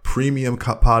stuff, premium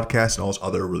podcasts, and all this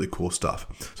other really cool stuff.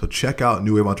 So check out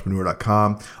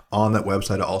newwaveentrepreneur.com. On that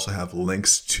website, I also have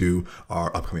links to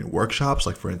our upcoming workshops,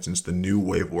 like for instance, the New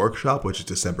Wave Workshop, which is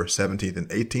December 17th and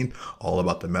 18th, all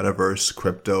about the metaverse,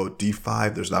 crypto, DeFi.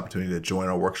 There's an opportunity to join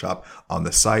our workshop on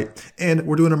the site. And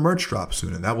we're doing a merch drop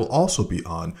soon, and that will also be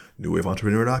on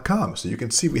newwaveentrepreneur.com. So you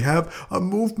can see we have a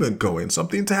movement going,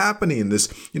 something's happening. This,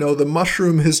 the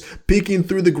mushroom is peeking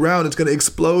through the ground. It's going to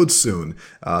explode soon.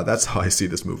 That's how I see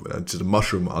this movement. It's just a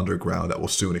mushroom underground that will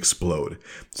soon explode.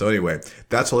 So anyway,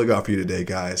 that's all I got for you today,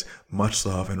 guys. Much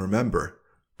love, and remember,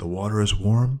 the water is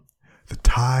warm, the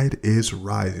tide is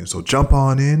rising. So jump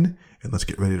on in and let's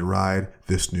get ready to ride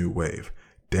this new wave.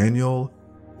 Daniel,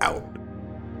 out.